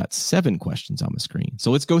actually got 7 questions on the screen.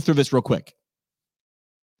 So let's go through this real quick.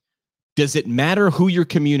 Does it matter who you're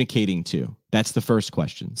communicating to? That's the first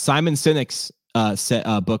question. Simon Sinek's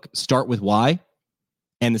book, Start With Why,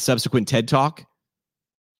 and the subsequent TED Talk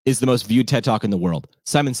is the most viewed TED Talk in the world.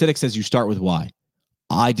 Simon Sinek says you start with why.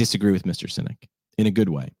 I disagree with Mr. Sinek in a good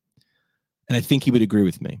way. And I think he would agree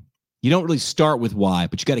with me. You don't really start with why,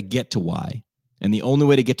 but you got to get to why. And the only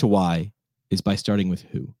way to get to why is by starting with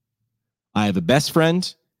who. I have a best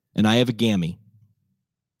friend and I have a gammy.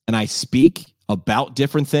 And I speak about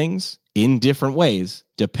different things in different ways,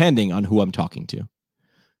 depending on who I'm talking to.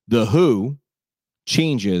 The who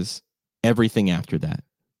changes everything after that.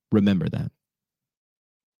 Remember that.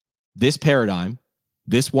 This paradigm,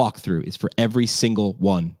 this walkthrough is for every single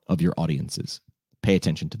one of your audiences. Pay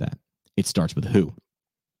attention to that. It starts with who.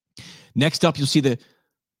 Next up, you'll see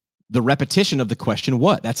the repetition of the question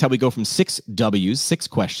what. That's how we go from 6 W's, 6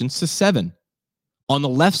 questions, to 7. On the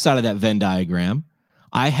left side of that Venn diagram,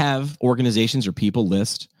 I have organizations or people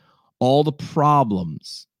list all the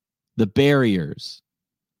problems, the barriers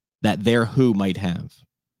that their who might have.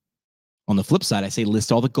 On the flip side, I say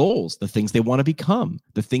list all the goals, the things they want to become,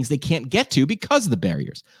 the things they can't get to because of the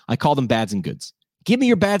barriers. I call them bads and goods. Give me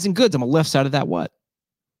your bads and goods on the left side of that what.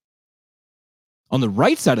 On the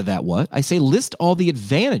right side of that what, I say list all the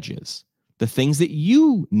advantages, the things that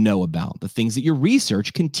you know about, the things that your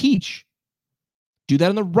research can teach. Do that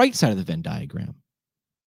on the right side of the Venn diagram.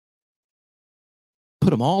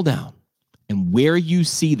 Put them all down. And where you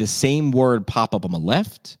see the same word pop up on the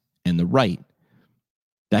left and the right,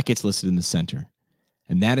 that gets listed in the center.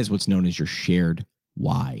 And that is what's known as your shared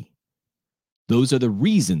why. Those are the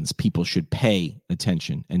reasons people should pay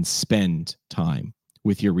attention and spend time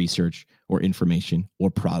with your research or information or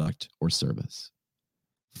product or service.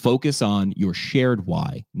 Focus on your shared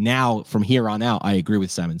why. Now, from here on out, I agree with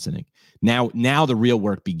Simon Sinek. Now the real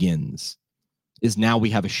work begins. Is now we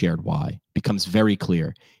have a shared why. Becomes very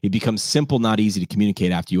clear. It becomes simple, not easy to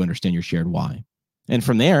communicate after you understand your shared why. And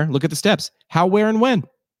from there, look at the steps. How, where, and when.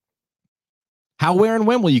 How, where, and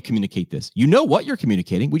when will you communicate this? You know what you're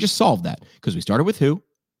communicating. We just solved that because we started with who.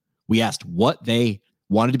 We asked what they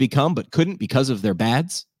wanted to become but couldn't because of their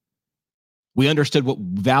bads. We understood what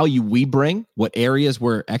value we bring, what areas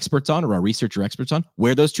we're experts on or our research are experts on.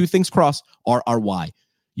 Where those two things cross are our why.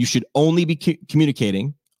 You should only be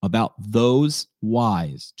communicating about those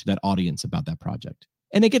whys to that audience about that project.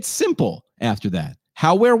 And it gets simple after that.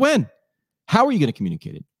 How, where, when? How are you going to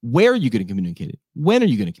communicate it? Where are you going to communicate it? When are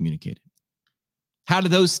you going to communicate it? How do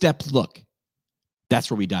those steps look? That's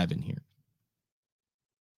where we dive in here.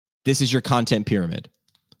 This is your content pyramid.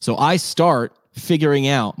 So I start figuring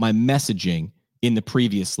out my messaging in the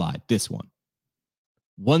previous slide, this one.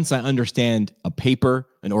 Once I understand a paper,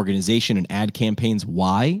 an organization, an ad campaign's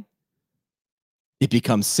why, it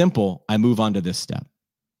becomes simple. I move on to this step.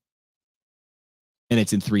 And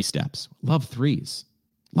it's in 3 steps. Love threes.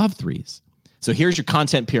 Love threes. So here's your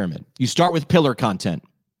content pyramid. You start with pillar content.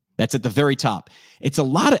 That's at the very top. It's a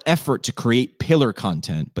lot of effort to create pillar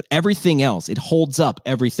content, but everything else, it holds up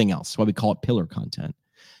everything else. That's why we call it pillar content.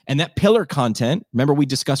 And that pillar content, remember we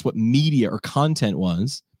discussed what media or content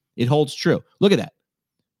was. It holds true. Look at that.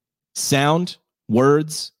 Sound,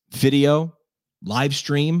 words, video, live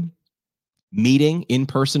stream, meeting, in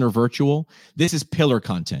person or virtual. This is pillar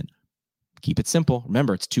content. Keep it simple.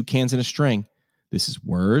 Remember, it's 2 cans and a string. This is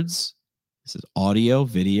words. This is audio,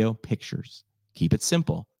 video, pictures. Keep it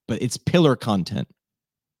simple, but it's pillar content.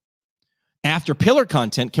 After pillar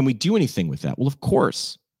content, can we do anything with that? Well, of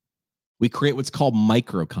course. We create what's called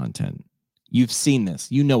micro content. You've seen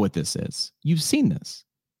this. You know what this is. You've seen this.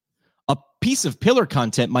 A piece of pillar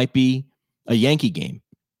content might be a Yankee game,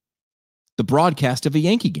 the broadcast of a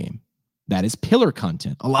Yankee game. That is pillar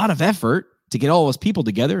content. A lot of effort to get all those people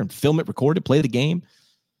together and film it, record it, play the game.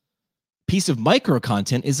 Piece of micro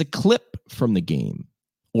content is a clip from the game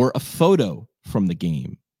or a photo from the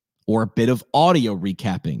game or a bit of audio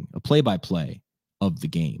recapping, a play-by-play of the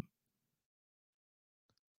game.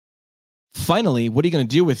 Finally, what are you going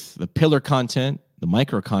to do with the pillar content, the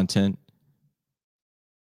micro content?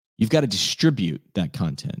 You've got to distribute that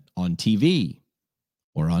content on TV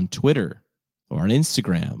or on Twitter or on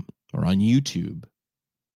Instagram or on YouTube.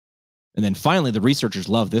 And then finally, the researchers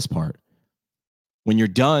love this part. When you're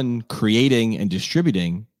done creating and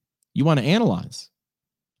distributing, you want to analyze.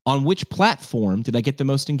 On which platform did I get the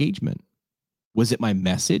most engagement? Was it my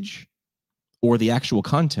message or the actual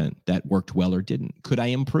content that worked well or didn't? Could I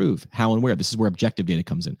improve? How and where? This is where objective data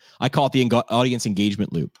comes in. I call it the audience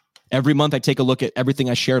engagement loop. Every month I take a look at everything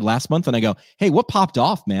I shared last month and I go, hey, what popped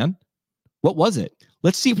off, man? What was it?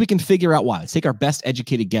 Let's see if we can figure out why. Let's take our best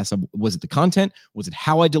educated guess. Was it the content? Was it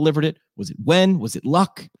how I delivered it? Was it when? Was it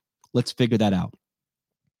luck? Let's figure that out.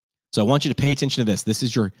 So I want you to pay attention to this. This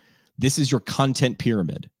is your content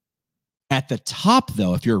pyramid. At the top,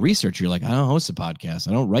 though, if you're a researcher, you're like, I don't host a podcast.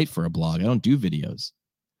 I don't write for a blog. I don't do videos.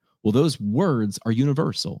 Well, those words are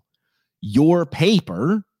universal. Your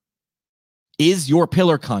paper is your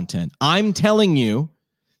pillar content. I'm telling you,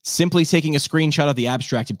 simply taking a screenshot of the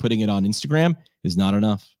abstract and putting it on Instagram is not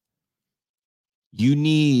enough. You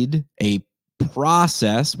need a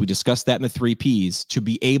process, we discussed that in the 3 Ps, to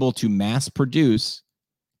be able to mass produce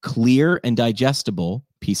clear and digestible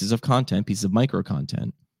pieces of content, pieces of micro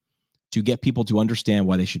content, to get people to understand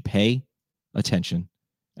why they should pay attention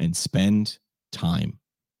and spend time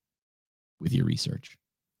with your research.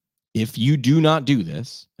 If you do not do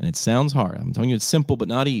this, and it sounds hard, I'm telling you it's simple but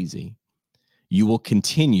not easy, you will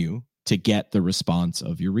continue to get the response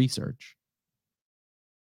of your research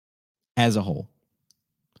as a whole.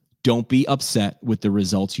 Don't be upset with the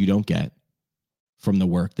results you don't get from the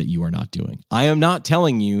work that you are not doing. I am not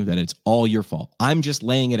telling you that it's all your fault. I'm just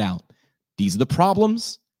laying it out. These are the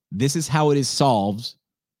problems. This is how it is solved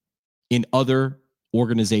in other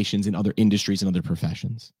organizations, in other industries, in other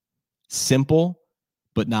professions. Simple,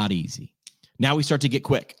 but not easy. Now we start to get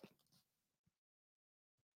quick.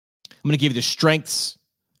 I'm going to give you the strengths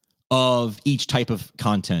of each type of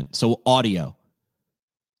content. So audio.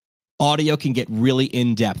 Audio can get really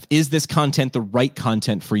in-depth. Is this content the right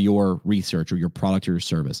content for your research or your product or your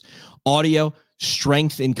service? Audio,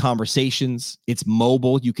 strength in conversations. It's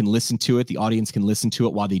mobile. You can listen to it. The audience can listen to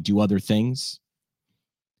it while they do other things.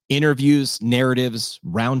 Interviews, narratives,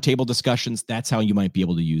 roundtable discussions. That's how you might be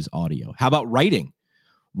able to use audio. How about writing?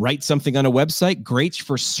 Write something on a website. Great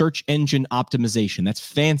for search engine optimization. That's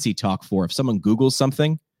fancy talk for if someone Googles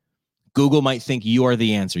something, Google might think you are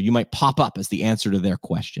the answer. You might pop up as the answer to their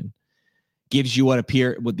question. Gives you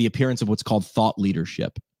with the appearance of what's called thought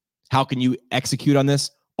leadership. How can you execute on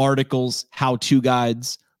this? Articles, how-to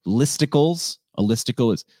guides, listicles. A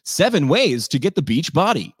listicle is 7 ways to get the beach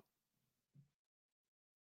body.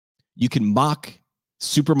 You can mock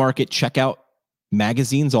supermarket checkout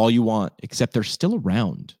magazines all you want, except they're still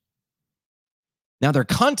around. Now, their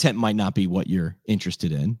content might not be what you're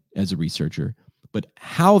interested in as a researcher, but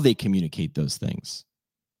how they communicate those things.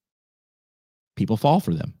 People fall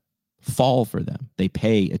for them. They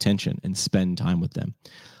pay attention and spend time with them.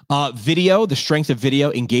 Video, the strength of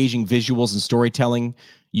video, engaging visuals and storytelling.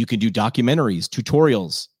 You can do documentaries,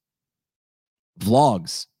 tutorials,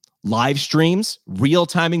 vlogs, live streams,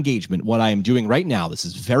 real-time engagement. What I am doing right now, this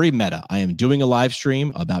is very meta. I am doing a live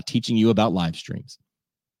stream about teaching you about live streams.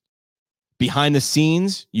 Behind the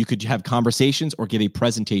scenes, you could have conversations or give a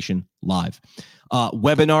presentation live.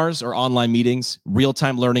 Webinars or online meetings,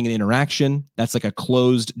 real-time learning and interaction. That's like a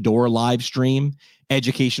closed-door live stream.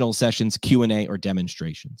 Educational sessions, Q&A, or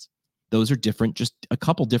demonstrations. Those are different, just a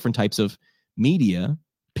couple different types of media,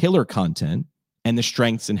 pillar content, and the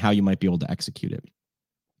strengths and how you might be able to execute it.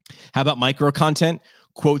 How about micro content?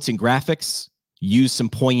 Quotes and graphics. Use some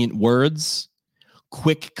poignant words.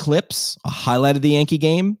 Quick clips. A highlight of the Yankee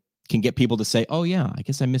game can get people to say, oh yeah, I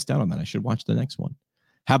guess I missed out on that. I should watch the next one.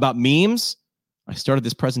 How about memes? I started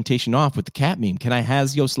this presentation off with the cat meme. Can I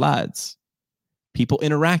has your slides? People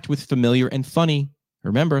interact with familiar and funny.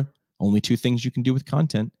 Remember, only 2 things you can do with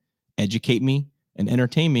content. Educate me and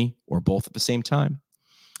entertain me, or both at the same time.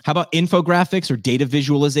 How about infographics or data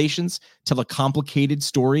visualizations? Tell a complicated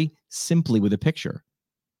story simply with a picture.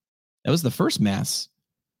 That was the first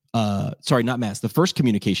the first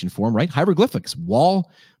communication form, right? Hieroglyphics,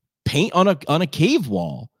 paint on a cave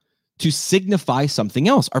wall to signify something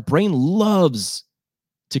else. Our brain loves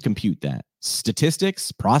to compute that.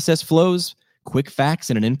 Statistics, process flows, quick facts,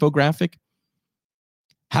 and an infographic.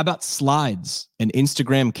 How about slides, an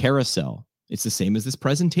Instagram carousel? It's the same as this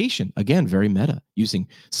presentation. Again, very meta, using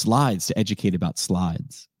slides to educate about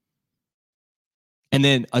slides. And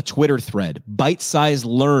then a Twitter thread, bite-sized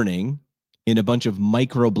learning in a bunch of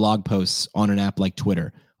micro blog posts on an app like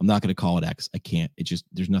Twitter. I'm not going to call it X. I can't.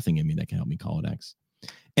 There's nothing in me that can help me call it X.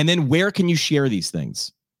 And then where can you share these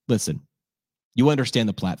things? Listen, you understand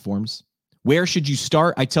the platforms. Where should you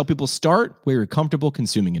start? I tell people start where you're comfortable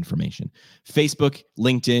consuming information. Facebook,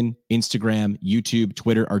 LinkedIn, Instagram, YouTube,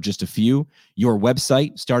 Twitter are just a few. Your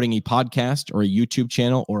website, starting a podcast or a YouTube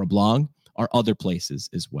channel or a blog are other places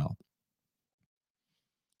as well.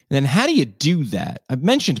 And then how do you do that? I've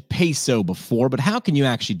mentioned Peso before, but how can you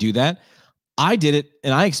actually do that? I did it,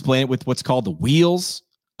 and I explain it with what's called the wheels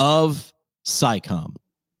of SciComm.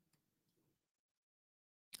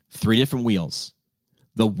 3 different wheels: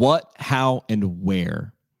 the what, how, and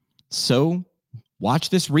where. So watch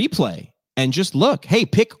this replay and just look. Hey,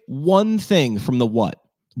 pick one thing from the what,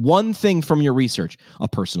 one thing from your research: a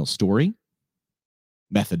personal story,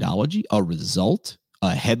 methodology, a result,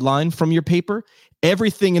 a headline from your paper.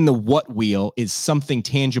 Everything in the what wheel is something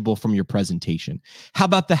tangible from your presentation. How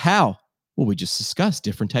about the how? Well, we just discussed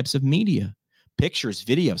different types of media: pictures,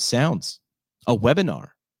 video, sounds, a webinar.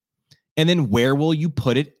 And then where will you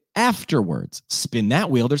put it afterwards? Spin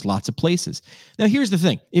that wheel. There's lots of places. Now, here's the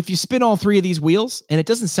thing. If you spin all 3 of these wheels and it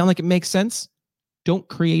doesn't sound like it makes sense, don't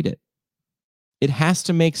create it. It has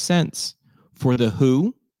to make sense for the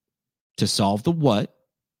who, to solve the what,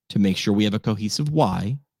 to make sure we have a cohesive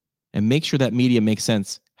why, and make sure that media makes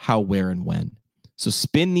sense how, where, and when. So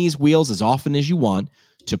spin these wheels as often as you want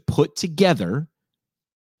to put together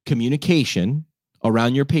communication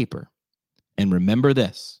around your paper. And remember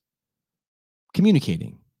this: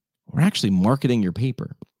 communicating, or actually marketing your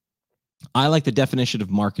paper. I like the definition of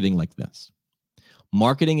marketing like this: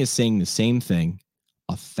 marketing is saying the same thing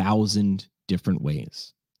 1,000 different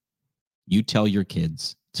ways. You tell your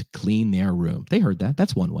kids to clean their room. They heard that.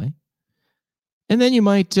 That's one way. And then you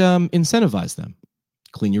might incentivize them.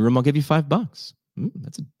 Clean your room, I'll give you $5.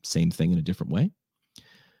 That's the same thing in a different way.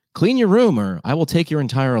 Clean your room, or I will take your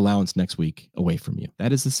entire allowance next week away from you.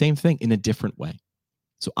 That is the same thing in a different way.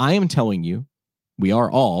 So I am telling you, we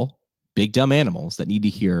are all big dumb animals that need to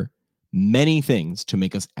hear many things to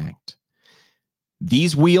make us act.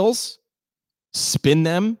 These wheels, spin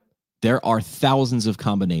them. There are thousands of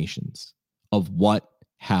combinations of what,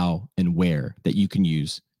 how, and where that you can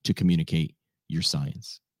use to communicate your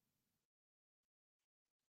science.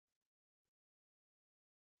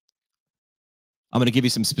 I'm going to give you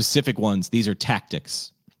some specific ones. These are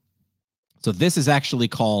tactics. So this is actually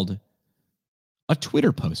called a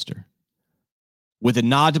Twitter poster, with a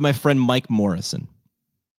nod to my friend Mike Morrison.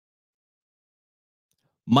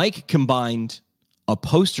 Mike combined a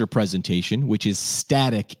poster presentation, which is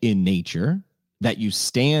static in nature, that you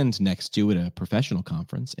stand next to at a professional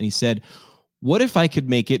conference. And he said, what if I could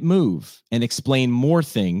make it move and explain more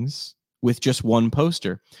things with just one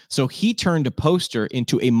poster? So he turned a poster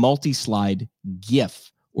into a multi-slide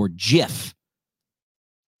GIF or GIF,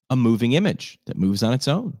 a moving image that moves on its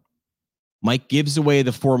own. Mike gives away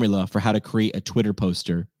the formula for how to create a Twitter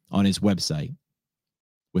poster on his website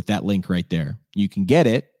with that link right there. You can get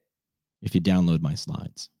it if you download my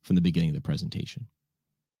slides from the beginning of the presentation.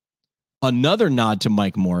 Another nod to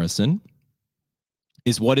Mike Morrison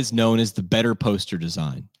is what is known as the better poster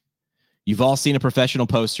design. You've all seen a professional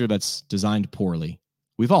poster that's designed poorly.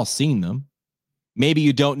 We've all seen them. Maybe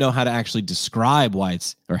you don't know how to actually describe why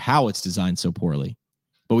it's or how it's designed so poorly,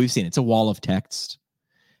 but we've seen it. It's a wall of text.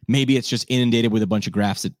 Maybe it's just inundated with a bunch of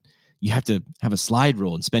graphs that you have to have a slide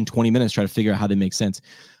rule and spend 20 minutes trying to figure out how they make sense.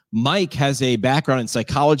 Mike has a background in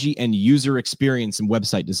psychology and user experience and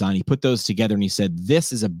website design. He put those together and he said,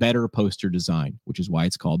 this is a better poster design, which is why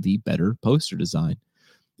it's called the better poster design.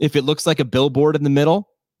 If it looks like a billboard in the middle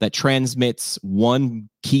that transmits one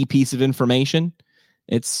key piece of information,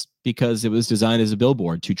 it's because it was designed as a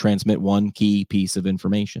billboard to transmit one key piece of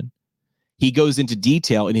information. He goes into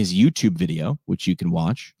detail in his YouTube video, which you can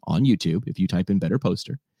watch on YouTube if you type in better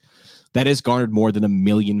poster. That has garnered more than 1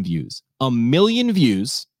 million views. 1 million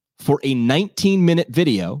views for a 19-minute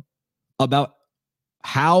video about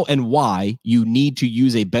how and why you need to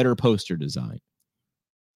use a better poster design.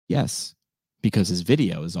 Yes, because his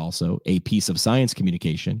video is also a piece of science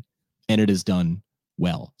communication, and it is done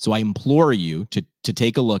well. So I implore you to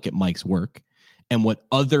take a look at Mike's work and what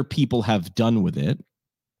other people have done with it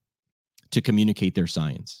to communicate their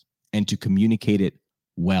science and to communicate it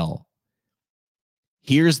well.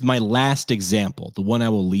 Here's my last example, the one I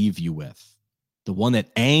will leave you with, the one that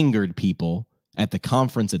angered people at the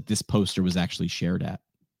conference that this poster was actually shared at.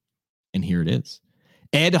 And here it is.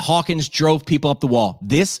 Ed Hawkins drove people up the wall.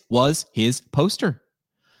 This was his poster.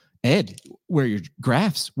 Ed, where are your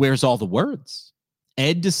graphs? Where's all the words?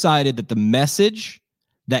 Ed decided that the message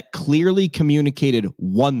that clearly communicated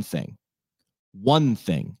one thing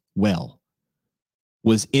well,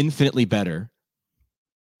 was infinitely better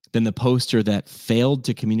than the poster that failed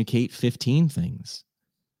to communicate 15 things.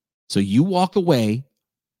 So you walk away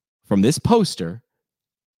from this poster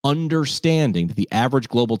understanding that the average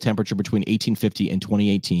global temperature between 1850 and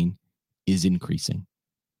 2018 is increasing.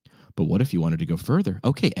 But what if you wanted to go further?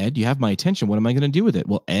 Okay, Ed, you have my attention. What am I going to do with it?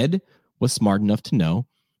 Well, Ed was smart enough to know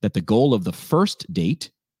that the goal of the first date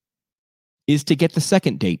is to get the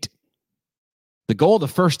second date. The goal of the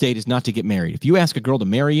first date is not to get married. If you ask a girl to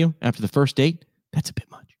marry you after the first date, that's a bit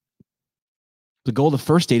much. The goal of the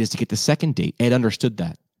first date is to get the second date. Ed understood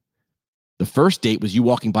that. The first date was you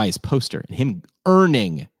walking by his poster and him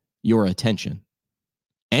earning your attention.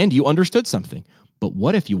 And you understood something. But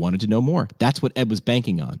what if you wanted to know more? That's what Ed was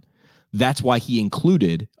banking on. That's why he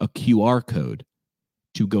included a QR code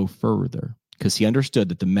to go further, because he understood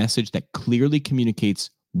that the message that clearly communicates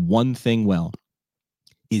one thing well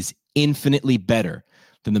is infinitely better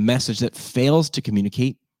than the message that fails to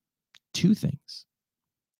communicate two things.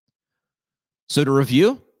 So to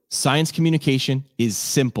review, science communication is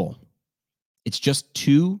simple. It's just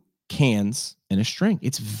two cans and a string.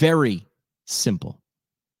 It's very simple,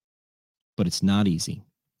 but it's not easy.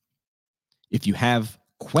 If you have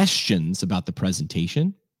questions about the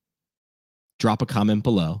presentation, drop a comment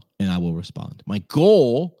below and I will respond. My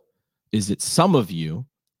goal is that some of you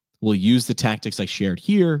will use the tactics I shared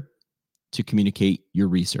here to communicate your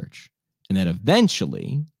research. And that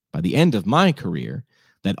eventually, by the end of my career,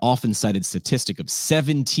 that often cited statistic of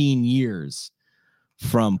 17 years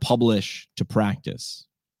from publish to practice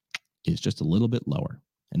is just a little bit lower.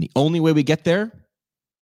 And the only way we get there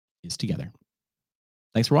is together.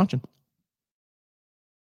 Thanks for watching.